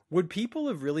 Would people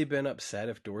have really been upset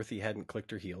if Dorothy hadn't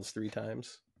clicked her heels 3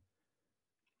 times?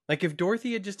 Like if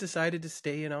Dorothy had just decided to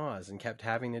stay in Oz and kept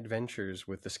having adventures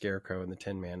with the Scarecrow and the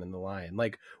Tin Man and the Lion,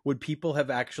 like would people have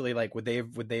actually like would they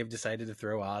have decided to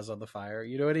throw Oz on the fire?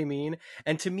 You know what I mean?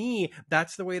 And to me,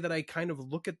 that's the way that I kind of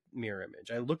look at Mirror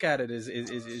Image. I look at it as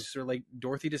sort of like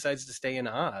Dorothy decides to stay in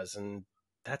Oz, and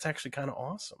that's actually kind of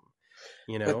awesome.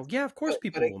 but Yeah, of course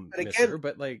people will but miss again, her,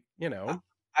 but like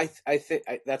I think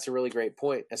that's a really great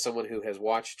point. As someone who has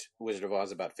watched Wizard of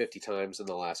Oz about 50 times in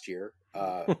the last year,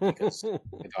 because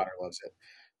my daughter loves it,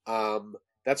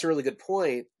 that's a really good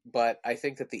point. But I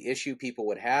think that the issue people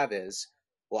would have is,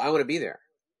 well, I want to be there.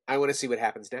 I want to see what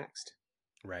happens next.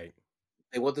 right.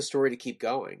 They want the story to keep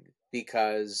going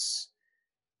because,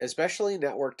 especially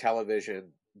network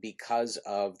television, because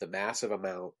of the massive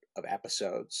amount of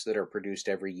episodes that are produced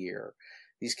every year,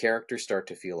 these characters start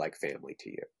to feel like family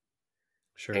to you.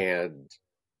 Sure. And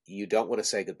you don't want to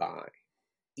say goodbye.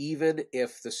 Even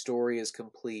if the story is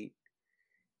complete,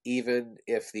 even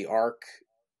if the arc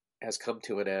has come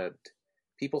to an end,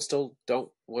 people still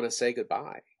don't want to say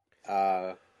goodbye.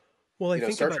 Well, I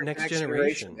think Star about Trek: The Next Next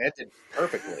Generation Generation. ended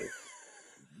perfectly,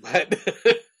 but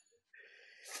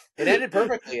it ended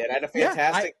perfectly. It had a Yeah,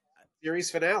 fantastic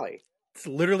series finale. it's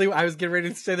literally, I was getting ready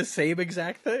to say the same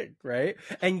exact thing, right?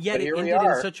 And yet But it here we ended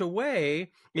in are. such a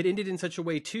way, it ended in such a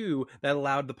way too, that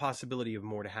allowed the possibility of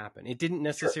more to happen. It didn't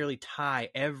Sure. necessarily tie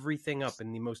everything up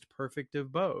in the most perfect of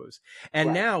bows. And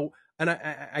Right. now, and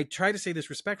I try to say this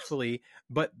respectfully,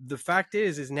 but the fact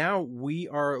is now we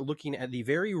are looking at the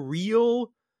very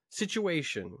real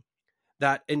situation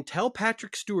that until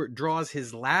Patrick Stewart draws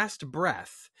his last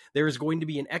breath, there is going to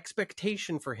be an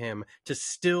expectation for him to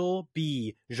still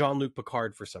be Jean-Luc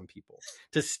Picard for some people,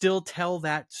 to still tell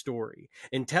that story.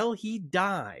 Until he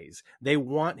dies, they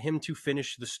want him to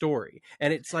finish the story.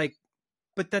 And it's like,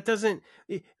 but that doesn't,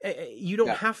 you don't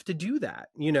Yeah. have to do that,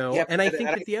 Yeah. And I And think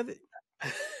that the other,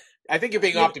 I think you're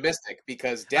being you know, optimistic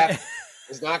because I, death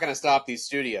is not going to stop these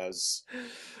studios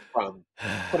from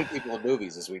putting people in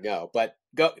movies, as we know. But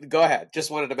go ahead.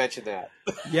 Just wanted to mention that.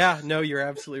 yeah, no, you're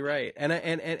absolutely right. And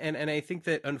I think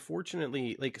that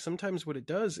unfortunately, like sometimes what it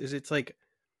does is it's like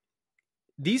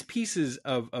these pieces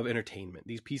of entertainment,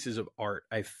 these pieces of art,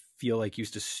 I feel like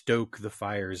used to stoke the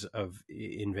fires of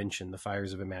invention, the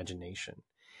fires of imagination.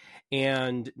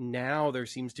 And now there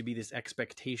seems to be this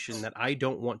expectation that I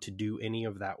don't want to do any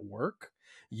of that work.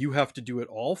 You have to do it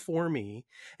all for me.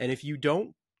 And if you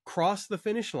don't cross the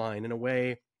finish line in a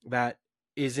way that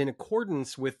is in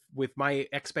accordance with my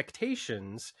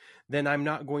expectations, then I'm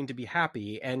not going to be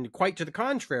happy. And quite to the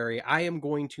contrary, I am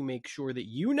going to make sure that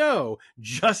you know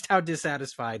just how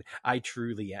dissatisfied I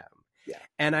truly am. Yeah.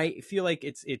 And I feel like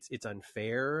it's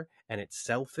unfair and it's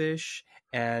selfish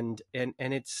and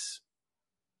it's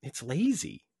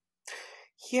lazy.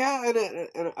 Yeah,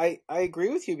 and I agree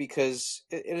with you because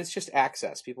and it's just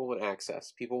access. People want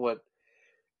access. People want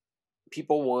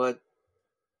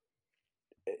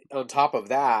on top of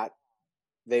that,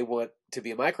 they want to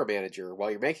be a micromanager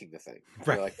while you're making the thing.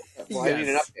 You're Right. like, well, I need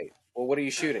an Yes. update. Well, what are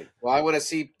you shooting? Well, I want to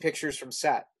see pictures from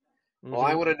set. Well,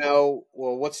 I Mm-hmm. want to know,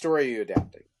 well, what story are you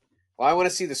adapting? Well, I want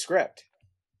to see the script.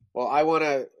 Well,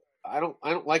 I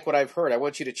don't like what I've heard. I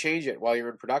want you to change it while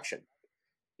you're in production.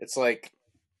 It's like,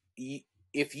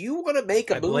 if you want to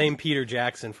make a I blame movie, Peter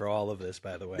Jackson for all of this,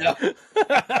 by the way. no.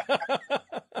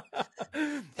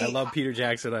 I See, love Peter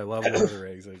Jackson. I love Lord of the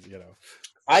Rings.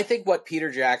 I think what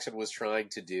Peter Jackson was trying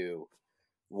to do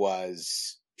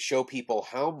was show people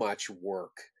how much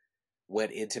work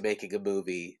went into making a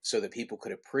movie so that people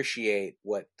could appreciate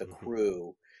what the Mm-hmm.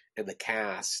 crew and the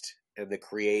cast and the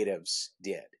creatives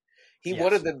did. He Yes.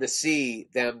 wanted them to see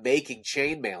them making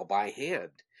chainmail by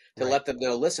hand to Right. let them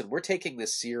know, listen, we're taking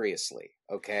this seriously,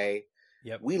 okay?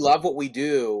 Yep. We love what we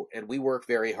do and we work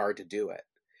very hard to do it.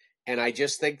 And I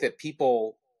just think that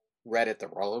people read it the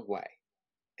wrong way.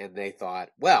 And they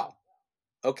thought, well,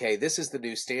 okay, this is the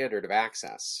new standard of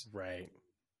access. Right.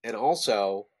 And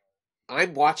also,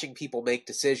 I'm watching people make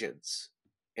decisions.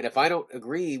 And if I don't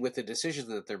agree with the decisions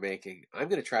that they're making, I'm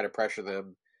going to try to pressure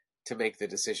them to make the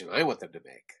decision I want them to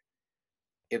make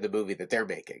in the movie that they're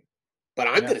making. But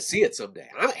I'm Yeah. going to see it someday.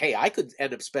 Hey, I could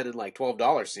end up spending like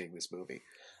 $12 seeing this movie.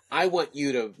 I want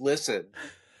you to listen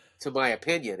to my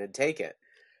opinion and take it.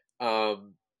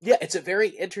 Yeah, it's a very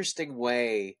interesting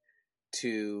way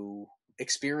to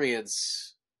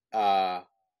experience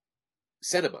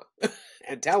cinema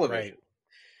and television.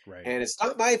 Right. And it's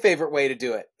not my favorite way to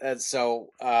do it. And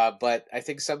so, but I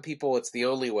think some people, it's the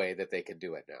only way that they can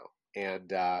do it now. And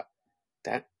that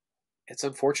it's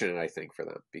unfortunate, I think, for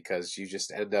them, because you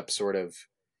just end up sort of,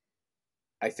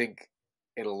 I think,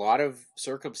 in a lot of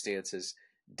circumstances,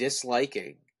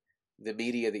 disliking the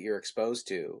media that you're exposed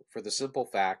to for the simple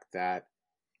fact that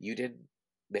you didn't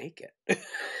make it.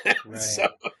 Right. So,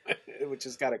 which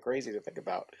is kind of crazy to think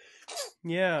about.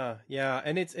 Yeah, yeah,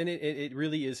 and it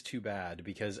really is too bad,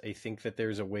 because I think that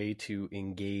there's a way to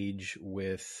engage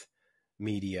with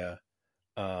media,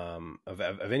 of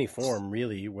any form,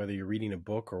 really, whether you're reading a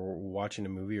book or watching a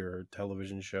movie or a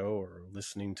television show or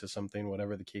listening to something,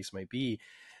 whatever the case might be,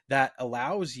 that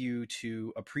allows you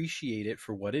to appreciate it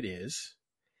for what it is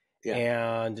Yeah,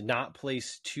 and not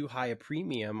place too high a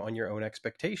premium on your own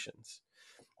expectations.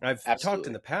 I've talked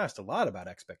in absolutely. the past a lot about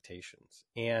expectations,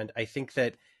 and I think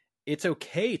that it's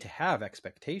okay to have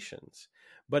expectations.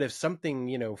 But if something,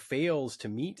 fails to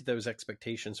meet those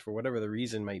expectations for whatever the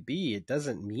reason might be, it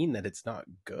doesn't mean that it's not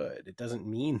good. It doesn't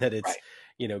mean that it's,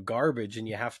 Right. garbage and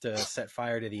you have to set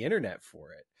fire to the internet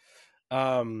for it.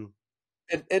 Um,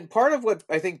 And part of what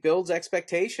I think builds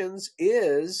expectations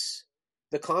is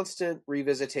the constant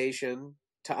revisitation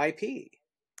to IP,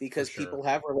 for because sure. people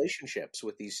have relationships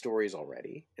with these stories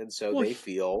already, and so Well, they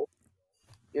feel,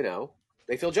 you know,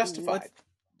 they feel let's justified.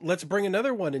 let's bring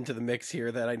another one into the mix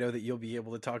here that I know that you'll be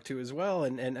able to talk to as well.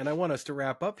 And I want us to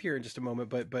wrap up here in just a moment,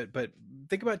 but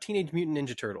think about Teenage Mutant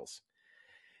Ninja Turtles.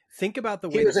 Think about the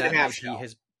way Heroes that in a that half IP shell.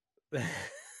 has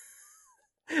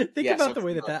think Yes, about I'm the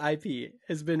way that familiar. that IP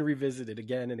has been revisited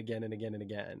again and again and again and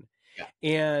again. Yeah,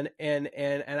 And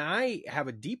I have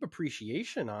a deep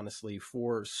appreciation, honestly,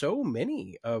 for so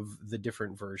many of the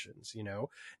different versions.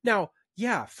 Now,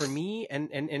 yeah, for me,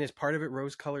 and as part of it,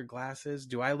 rose-colored glasses,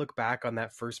 do I look back on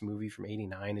that first movie from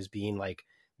 '89 as being like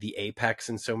the apex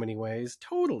in so many ways?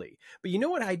 Totally. But you know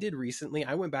what I did recently?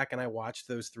 I went back and I watched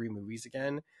those three movies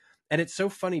again. And it's so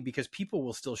funny because people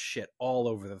will still shit all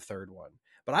over the third one.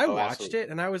 But I oh, watched absolutely. it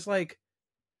and I was like,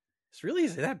 this really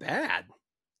isn't that bad.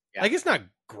 Yeah, Like, it's not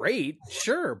great,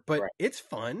 sure, but right. it's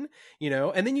fun.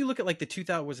 And then you look at like the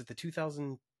 2000, was it the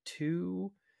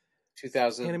 2002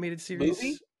 2000 animated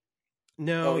movie? series?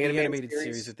 Oh, No, the animated animated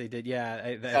series series? that they did. Yeah,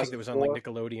 I think that was on like 2004?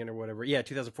 Nickelodeon or whatever. Yeah,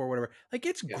 2004, whatever. Like,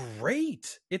 it's Yeah,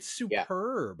 great. It's yeah,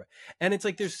 superb. And it's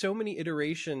like there's so many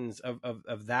iterations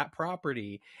of that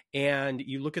property. And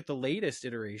you look at the latest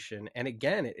iteration, and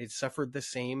again, it suffered the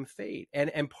same fate.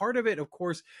 And part of it, of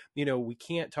course, we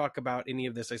can't talk about any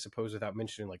of this, I suppose, without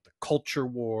mentioning like the culture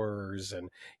wars and,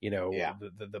 yeah,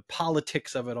 the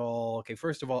politics of it all. Okay,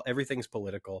 first of all, everything's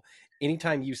political.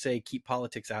 Anytime you say keep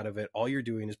politics out of it, all you're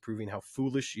doing is proving how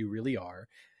foolish you really are.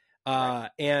 right.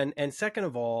 And second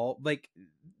of all, like,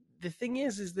 the thing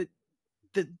is that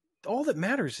the all that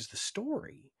matters is the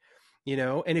story.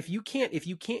 And if you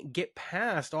can't get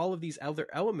past all of these other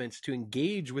elements to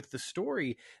engage with the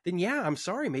story, then yeah, I'm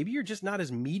sorry, maybe you're just not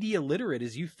as media literate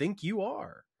as you think you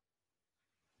are.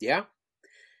 Yeah,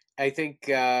 I think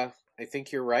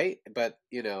you're right, but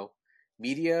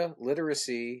media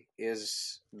literacy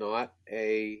is not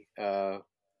a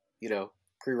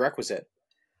prerequisite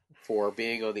for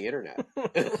being on the internet,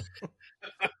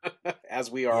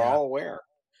 as we are Yeah. all aware.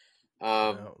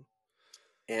 Um, No.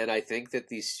 and I think that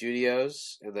these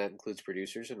studios, and that includes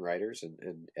producers and writers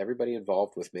and everybody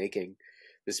involved with making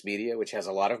this media, which has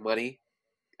a lot of money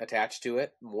attached to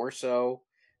it, more so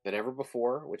than ever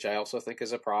before, which I also think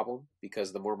is a problem,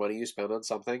 because the more money you spend on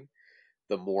something,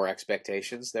 the more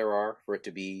expectations there are for it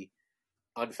to be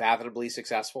unfathomably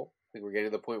successful. I think we're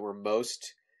getting to the point where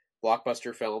most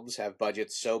blockbuster films have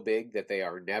budgets so big that they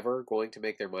are never going to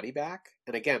make their money back.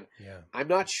 And again, Yeah. I'm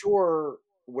not sure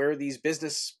where these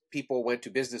business people went to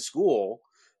business school,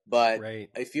 but Right.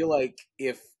 I feel like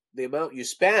if the amount you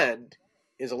spend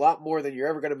is a lot more than you're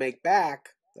ever going to make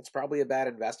back, that's probably a bad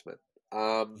investment.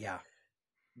 Um, Yeah.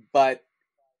 but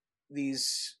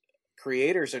these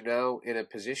creators are now in a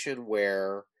position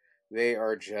where they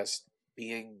are just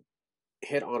being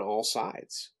hit on all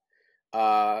sides,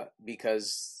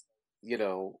 because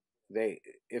they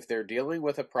if they're dealing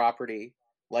with a property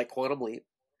like Quantum Leap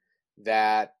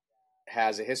that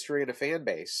has a history and a fan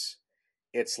base,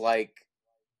 it's like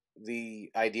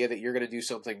the idea that you're going to do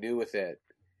something new with it,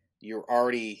 you're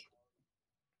already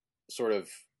sort of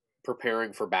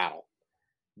preparing for battle,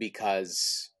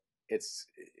 because it's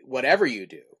whatever you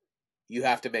do, you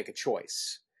have to make a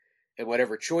choice. And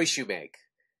whatever choice you make,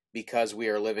 because we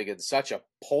are living in such a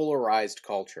polarized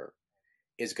culture,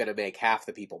 is going to make half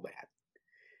the people mad.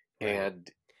 Right.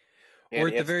 And Or and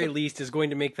at the if very the least is going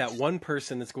to make that one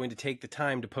person that's going to take the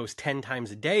time to post 10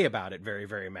 times a day about it very,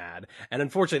 very mad. And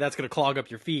unfortunately, that's going to clog up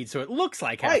your feed. So it looks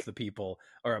like half right, the people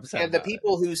are upset and the about it.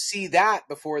 people who see that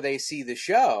before they see the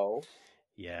show,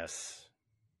 Yes.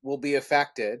 will be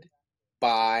affected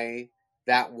by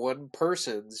that one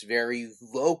person's very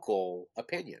vocal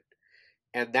opinion.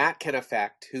 And that can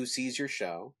affect who sees your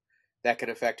show, that can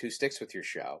affect who sticks with your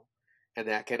show, and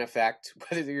that can affect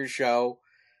whether your show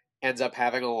ends up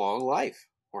having a long life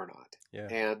or not. Yeah.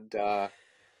 And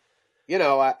you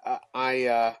know,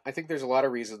 I think there's a lot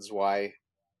of reasons why,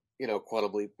 you know,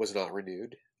 Quantum Leap was not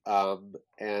renewed.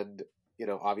 And you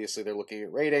know, obviously they're looking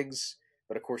at ratings,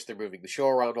 but of course they're moving the show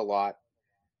around a lot.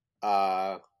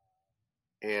 Uh,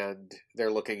 and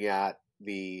they're looking at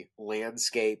the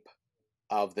landscape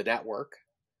of the network,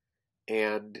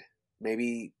 and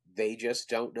maybe they just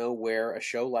don't know where a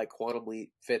show like Quantum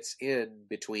Leap fits in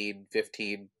between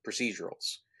 15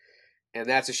 procedurals, and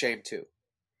that's a shame too.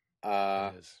 It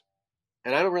Uh, is.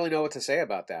 and I don't really know what to say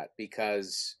about that,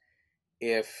 because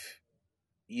if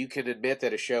you can admit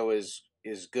that a show is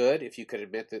good, if you can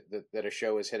admit that a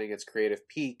show is hitting its creative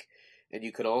peak, and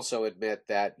you can also admit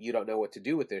that you don't know what to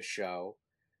do with this show,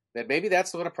 then maybe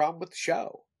that's not a problem with the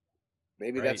show.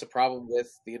 Maybe that's Right. a problem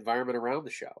with the environment around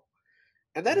the show.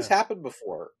 And that has Yeah. happened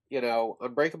before. You know,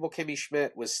 Unbreakable Kimmy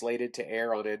Schmidt was slated to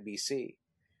air on NBC.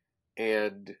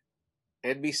 And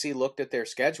NBC looked at their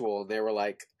schedule and they were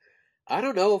like, I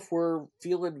don't know if we're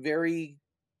feeling very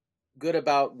good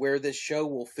about where this show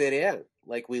will fit in.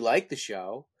 Like, we like the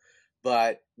show,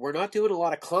 but we're not doing a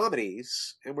lot of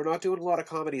comedies, and we're not doing a lot of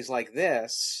comedies like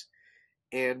this.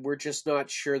 And we're just not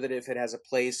sure that if it has a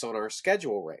place on our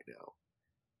schedule right now.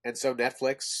 And so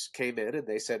Netflix came in and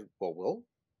they said, well,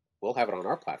 we'll have it on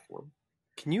our platform.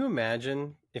 Can you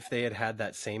imagine if they had had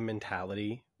that same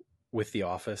mentality with The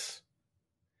Office?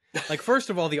 Like, first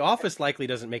of all, The Office likely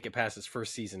doesn't make it past its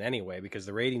first season anyway, because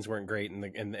the ratings weren't great, and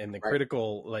the Right,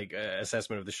 critical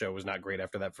assessment of the show was not great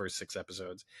after that first 6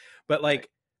 episodes. But right, like,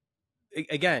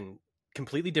 again,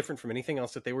 completely different from anything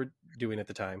else that they were doing at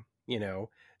the time. You know,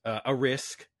 a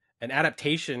risk, an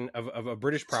adaptation of a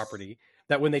British property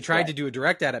that, when they tried right, to do a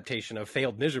direct adaptation of,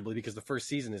 failed miserably because the first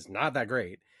season is not that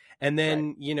great. And right.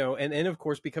 then, you know, and of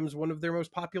course becomes one of their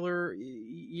most popular,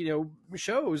 you know,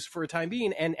 shows for a time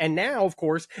being. And now, of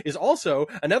course, is also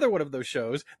another one of those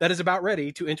shows that is about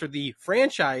ready to enter the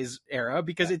franchise era,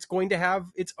 because Yeah, it's going to have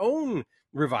its own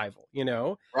revival, you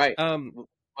know? right. Um,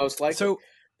 Most likely. so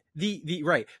the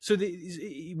right, so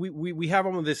we have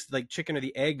almost this like chicken or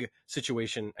the egg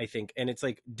situation, I think. And it's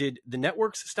like, did the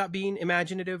networks stop being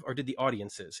imaginative, or did the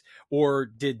audiences? Or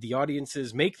did the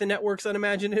audiences make the networks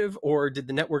unimaginative, or did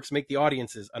the networks make the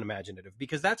audiences unimaginative?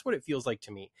 Because that's what it feels like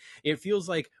to me. It feels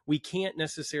like we can't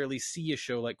necessarily see a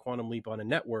show like Quantum Leap on a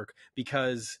network,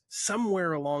 because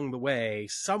somewhere along the way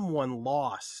someone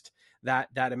lost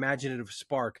that imaginative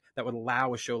spark that would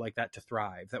allow a show like that to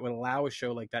thrive, that would allow a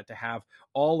show like that to have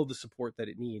all of the support that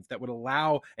it needs, that would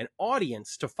allow an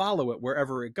audience to follow it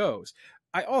wherever it goes.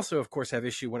 I also, of course, have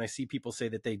issue when I see people say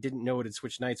that they didn't know it had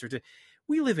switched nights.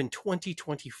 We live in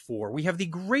 2024. We have the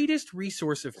greatest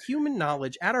resource of human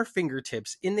knowledge at our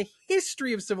fingertips in the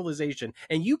history of civilization,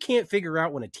 and you can't figure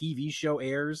out when a TV show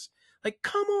airs? Like,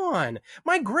 come on.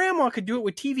 My grandma could do it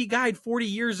with TV Guide 40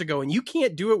 years ago, and you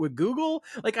can't do it with Google?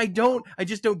 Like, I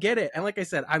just don't get it. And like I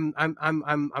said,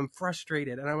 I'm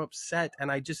frustrated and I'm upset,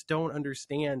 and I just don't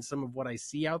understand some of what I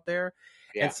see out there.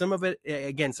 And Yeah, some of it,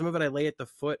 again, some of it I lay at the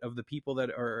foot of the people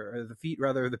that are, or the feet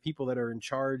rather, the people that are in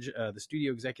charge, the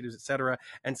studio executives, etc.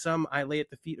 And some I lay at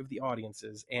the feet of the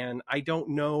audiences. And I don't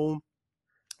know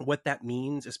what that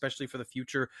means, especially for the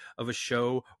future of a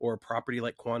show or a property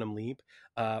like Quantum Leap.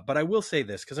 But I will say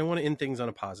this, because I want to end things on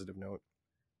a positive note.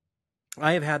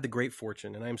 I have had the great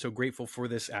fortune, and I am so grateful for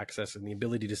this access and the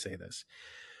ability to say this,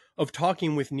 of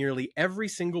talking with nearly every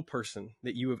single person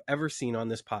that you have ever seen on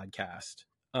this podcast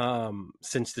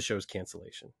since the show's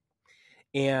cancellation.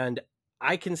 And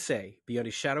I can say, beyond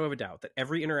a shadow of a doubt, that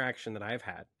every interaction that I have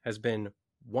had has been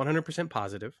 100%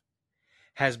 positive,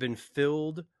 has been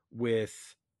filled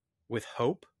with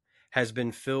hope, has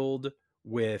been filled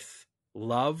with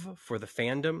love for the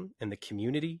fandom and the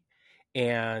community,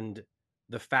 and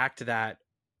the fact that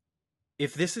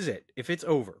if this is it, if it's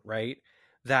over, right,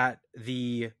 that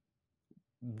the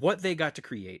what they got to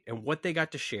create and what they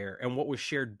got to share and what was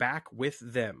shared back with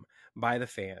them by the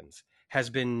fans has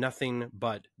been nothing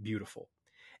but beautiful.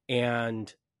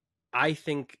 And I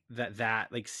think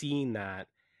that like seeing that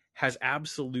has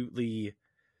absolutely,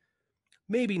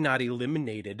 maybe not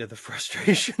eliminated the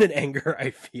frustration and anger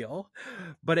I feel,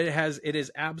 but it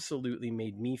has absolutely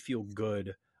made me feel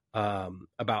good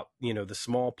about, you know, the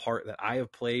small part that I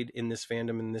have played in this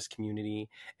fandom, in this community,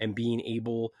 and being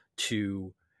able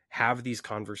to have these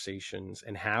conversations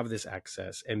and have this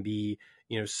access and be,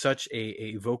 such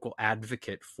a vocal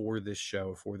advocate for this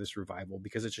show, for this revival,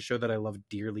 because it's a show that I love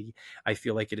dearly. I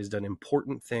feel like it has done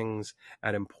important things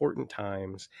at important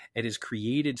times. It has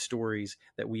created stories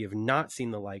that we have not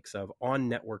seen the likes of on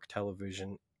network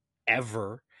television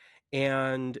ever.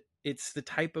 And it's the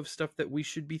type of stuff that we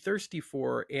should be thirsty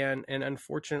for. And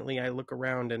unfortunately, I look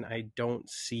around and I don't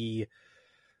see,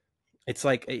 it's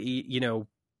like,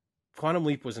 Quantum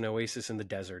Leap was an oasis in the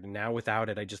desert, and now without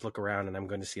it, I just look around and I'm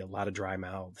going to see a lot of dry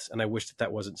mouths. And I wish that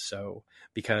that wasn't so,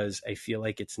 because I feel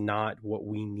like it's not what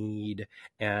we need,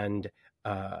 and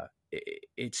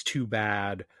it's too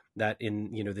bad that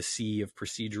in the sea of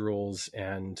procedurals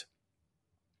and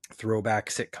throwback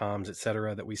sitcoms,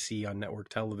 etc., that we see on network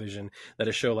television, that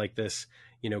a show like this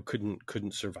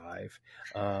couldn't survive,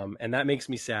 and that makes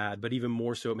me sad. But even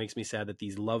more so, it makes me sad that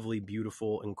these lovely,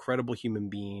 beautiful, incredible human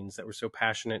beings that were so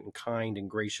passionate and kind and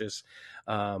gracious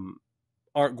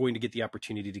aren't going to get the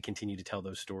opportunity to continue to tell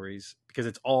those stories, because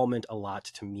it's all meant a lot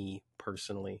to me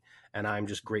personally, and I'm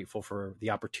just grateful for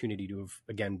the opportunity to have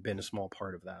again been a small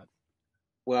part of that.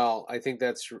 Well, I think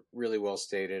that's really well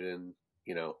stated, and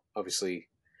obviously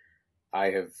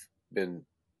I have been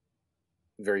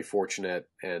very fortunate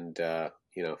and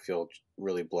feel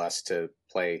really blessed to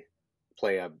play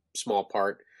a small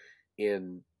part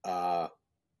in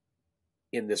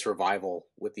this revival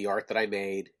with the art that I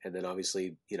made, and then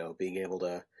obviously being able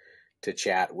to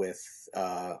chat with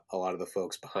a lot of the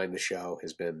folks behind the show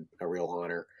has been a real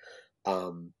honor.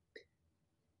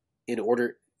 In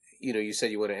order, you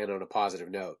said you want to end on a positive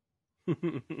note.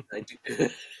 I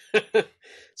do.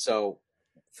 So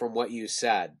from what you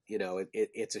said,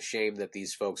 it's a shame that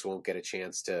these folks won't get a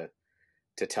chance to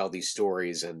tell these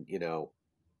stories, and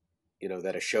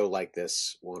that a show like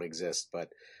this won't exist. But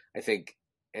I think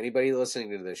anybody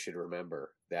listening to this should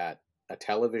remember that a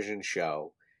television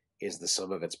show is the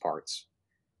sum of its parts,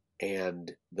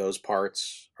 and those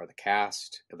parts are the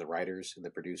cast and the writers and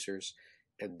the producers,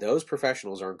 and those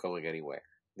professionals aren't going anywhere.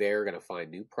 They're going to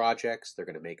find new projects. They're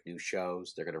going to make new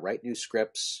shows. They're going to write new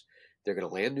scripts. They're going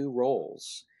to land new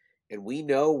roles. And we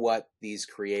know what these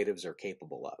creatives are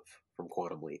capable of from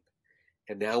Quantum Leap.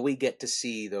 And now we get to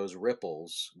see those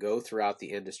ripples go throughout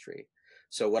the industry.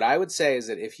 So what I would say is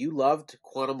that if you loved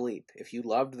Quantum Leap, if you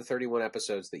loved the 31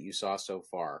 episodes that you saw so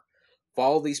far,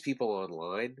 follow these people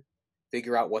online,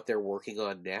 figure out what they're working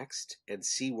on next, and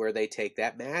see where they take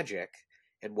that magic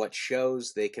and what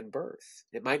shows they can birth.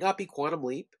 It might not be Quantum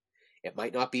Leap. It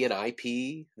might not be an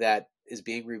IP that is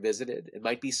being revisited. It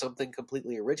might be something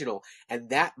completely original, and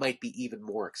that might be even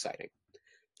more exciting.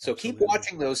 So Absolutely. Keep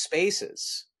watching those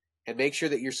spaces and make sure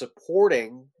that you're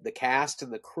supporting the cast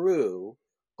and the crew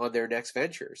on their next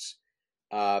ventures,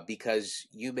 because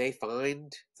you may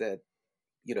find that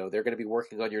they're going to be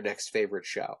working on your next favorite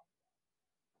show.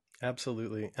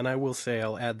 Absolutely. And I will say,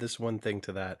 I'll add this one thing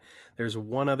to that. There's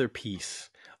one other piece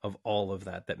of all of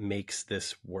that makes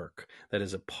this work, that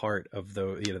is a part of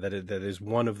that is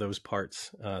one of those parts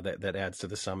that adds to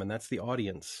the sum, and that's the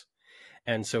audience.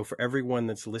 And so for everyone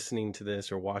that's listening to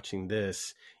this or watching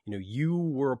this, you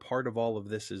were a part of all of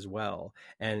this as well.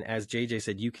 And as JJ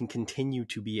said, you can continue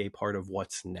to be a part of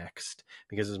what's next,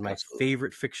 because as my Absolutely.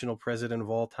 favorite fictional president of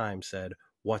all time said,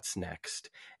 what's next?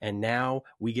 And now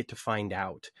we get to find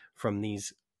out from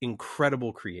these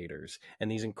incredible creators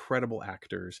and these incredible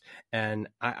actors, and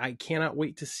I cannot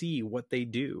wait to see what they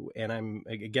do. And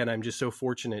I'm just so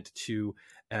fortunate to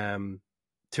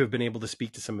have been able to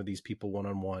speak to some of these people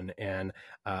one-on-one, and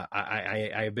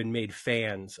I have been made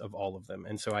fans of all of them,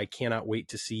 and so I cannot wait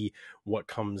to see what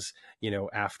comes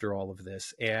after all of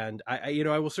this. And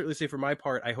I will certainly say, for my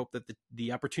part, I hope that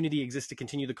the opportunity exists to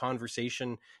continue the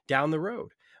conversation down the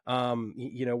road,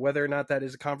 whether or not that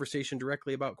is a conversation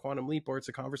directly about Quantum Leap, or it's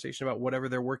a conversation about whatever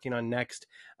they're working on next.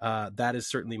 That is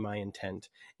certainly my intent,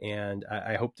 and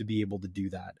I hope to be able to do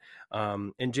that.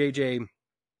 And JJ,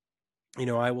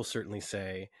 I will certainly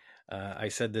say, I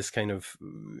said this kind of,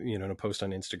 in a post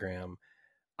on Instagram,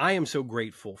 I am so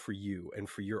grateful for you and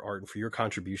for your art and for your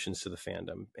contributions to the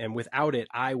fandom. And without it,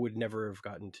 I would never have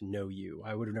gotten to know you.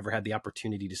 I would have never had the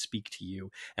opportunity to speak to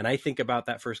you. And I think about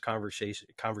that first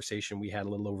conversation we had a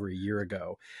little over a year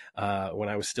ago, when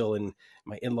I was still in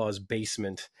my in-laws'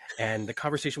 basement, and the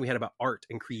conversation we had about art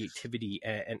and creativity,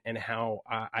 and how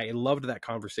I loved that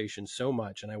conversation so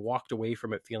much. And I walked away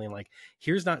from it feeling like,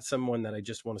 here's not someone that I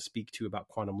just want to speak to about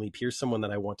Quantum Leap. Here's someone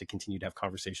that I want to continue to have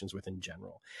conversations with in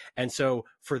general. And so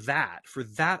for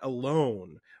that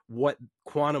alone, what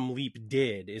Quantum Leap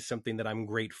did is something that I'm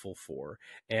grateful for,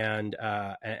 and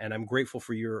I'm grateful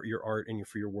for your art and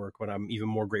for your work, but I'm even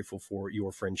more grateful for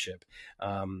your friendship.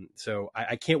 So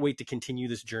I can't wait to continue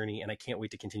this journey, and I can't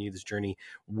wait to continue this journey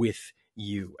with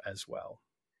you as well.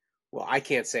 Well, I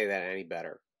can't say that any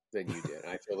better than you did.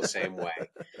 I feel the same way.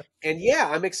 And yeah,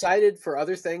 I'm excited for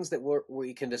other things that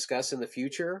we can discuss in the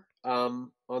future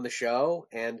on the show.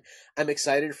 And I'm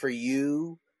excited for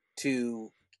you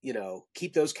to,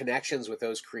 keep those connections with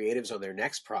those creatives on their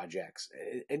next projects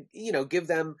and give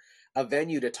them a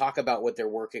venue to talk about what they're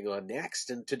working on next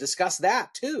and to discuss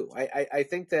that too. I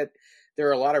think that there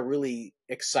are a lot of really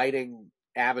exciting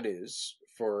avenues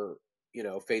for,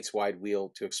 Fate's Wide Wheel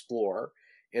to explore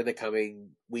in the coming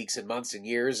weeks and months and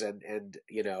years. And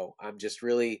I'm just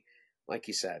really, like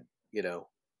you said,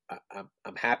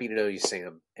 I'm happy to know you,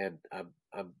 Sam, and I'm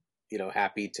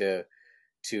happy to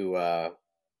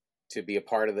be a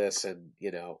part of this, and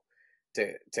to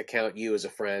count you as a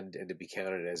friend and to be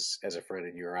counted as a friend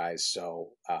in your eyes. So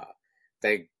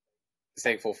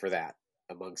thankful for that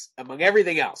among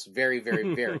everything else. Very,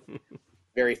 very, very,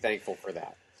 very thankful for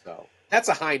that. So that's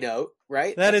a high note,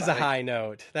 right? That is a high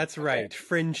note. That's right. Okay.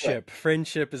 Friendship. Good.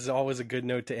 Friendship is always a good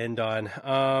note to end on.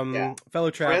 Fellow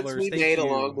travelers, friends we made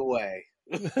along the way.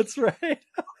 That's right.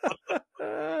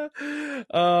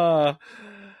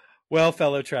 Well,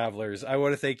 fellow travelers, I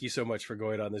want to thank you so much for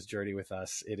going on this journey with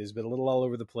us. It has been a little all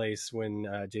over the place. When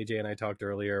JJ and I talked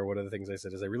earlier, one of the things I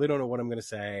said is I really don't know what I'm going to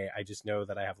say. I just know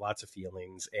that I have lots of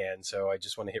feelings. And so I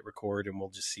just want to hit record and we'll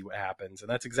just see what happens. And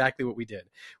that's exactly what we did.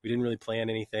 We didn't really plan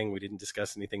anything. We didn't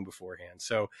discuss anything beforehand.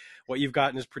 So what you've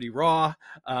gotten is pretty raw,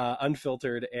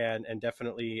 unfiltered, and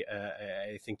definitely,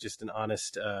 I think, just an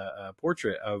honest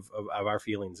portrait of our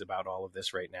feelings about all of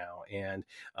this right now. And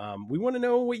we want to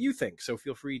know what you think. So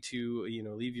feel free to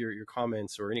leave your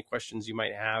comments or any questions you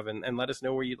might have, and let us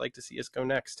know where you'd like to see us go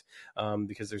next,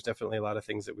 because there's definitely a lot of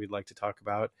things that we'd like to talk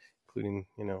about, including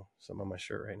some on my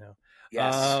shirt right now.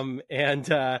 Yes.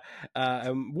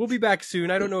 We'll be back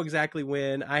soon. I don't know exactly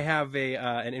when. I have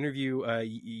an interview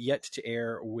yet to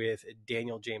air with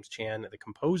Daniel James Chan, the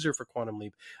composer for Quantum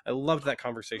Leap. I loved that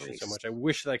conversation so much. I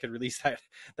wish that I could release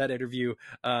that interview,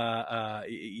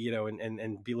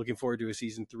 and be looking forward to a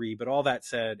season 3. But all that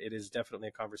said, it is definitely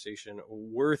a conversation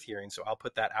worth hearing. So I'll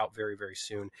put that out very, very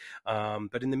soon.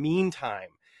 But in the meantime,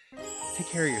 take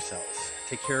care of yourselves.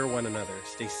 Take care of one another.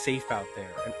 Stay safe out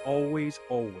there. And always,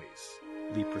 always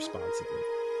leap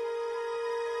responsibly.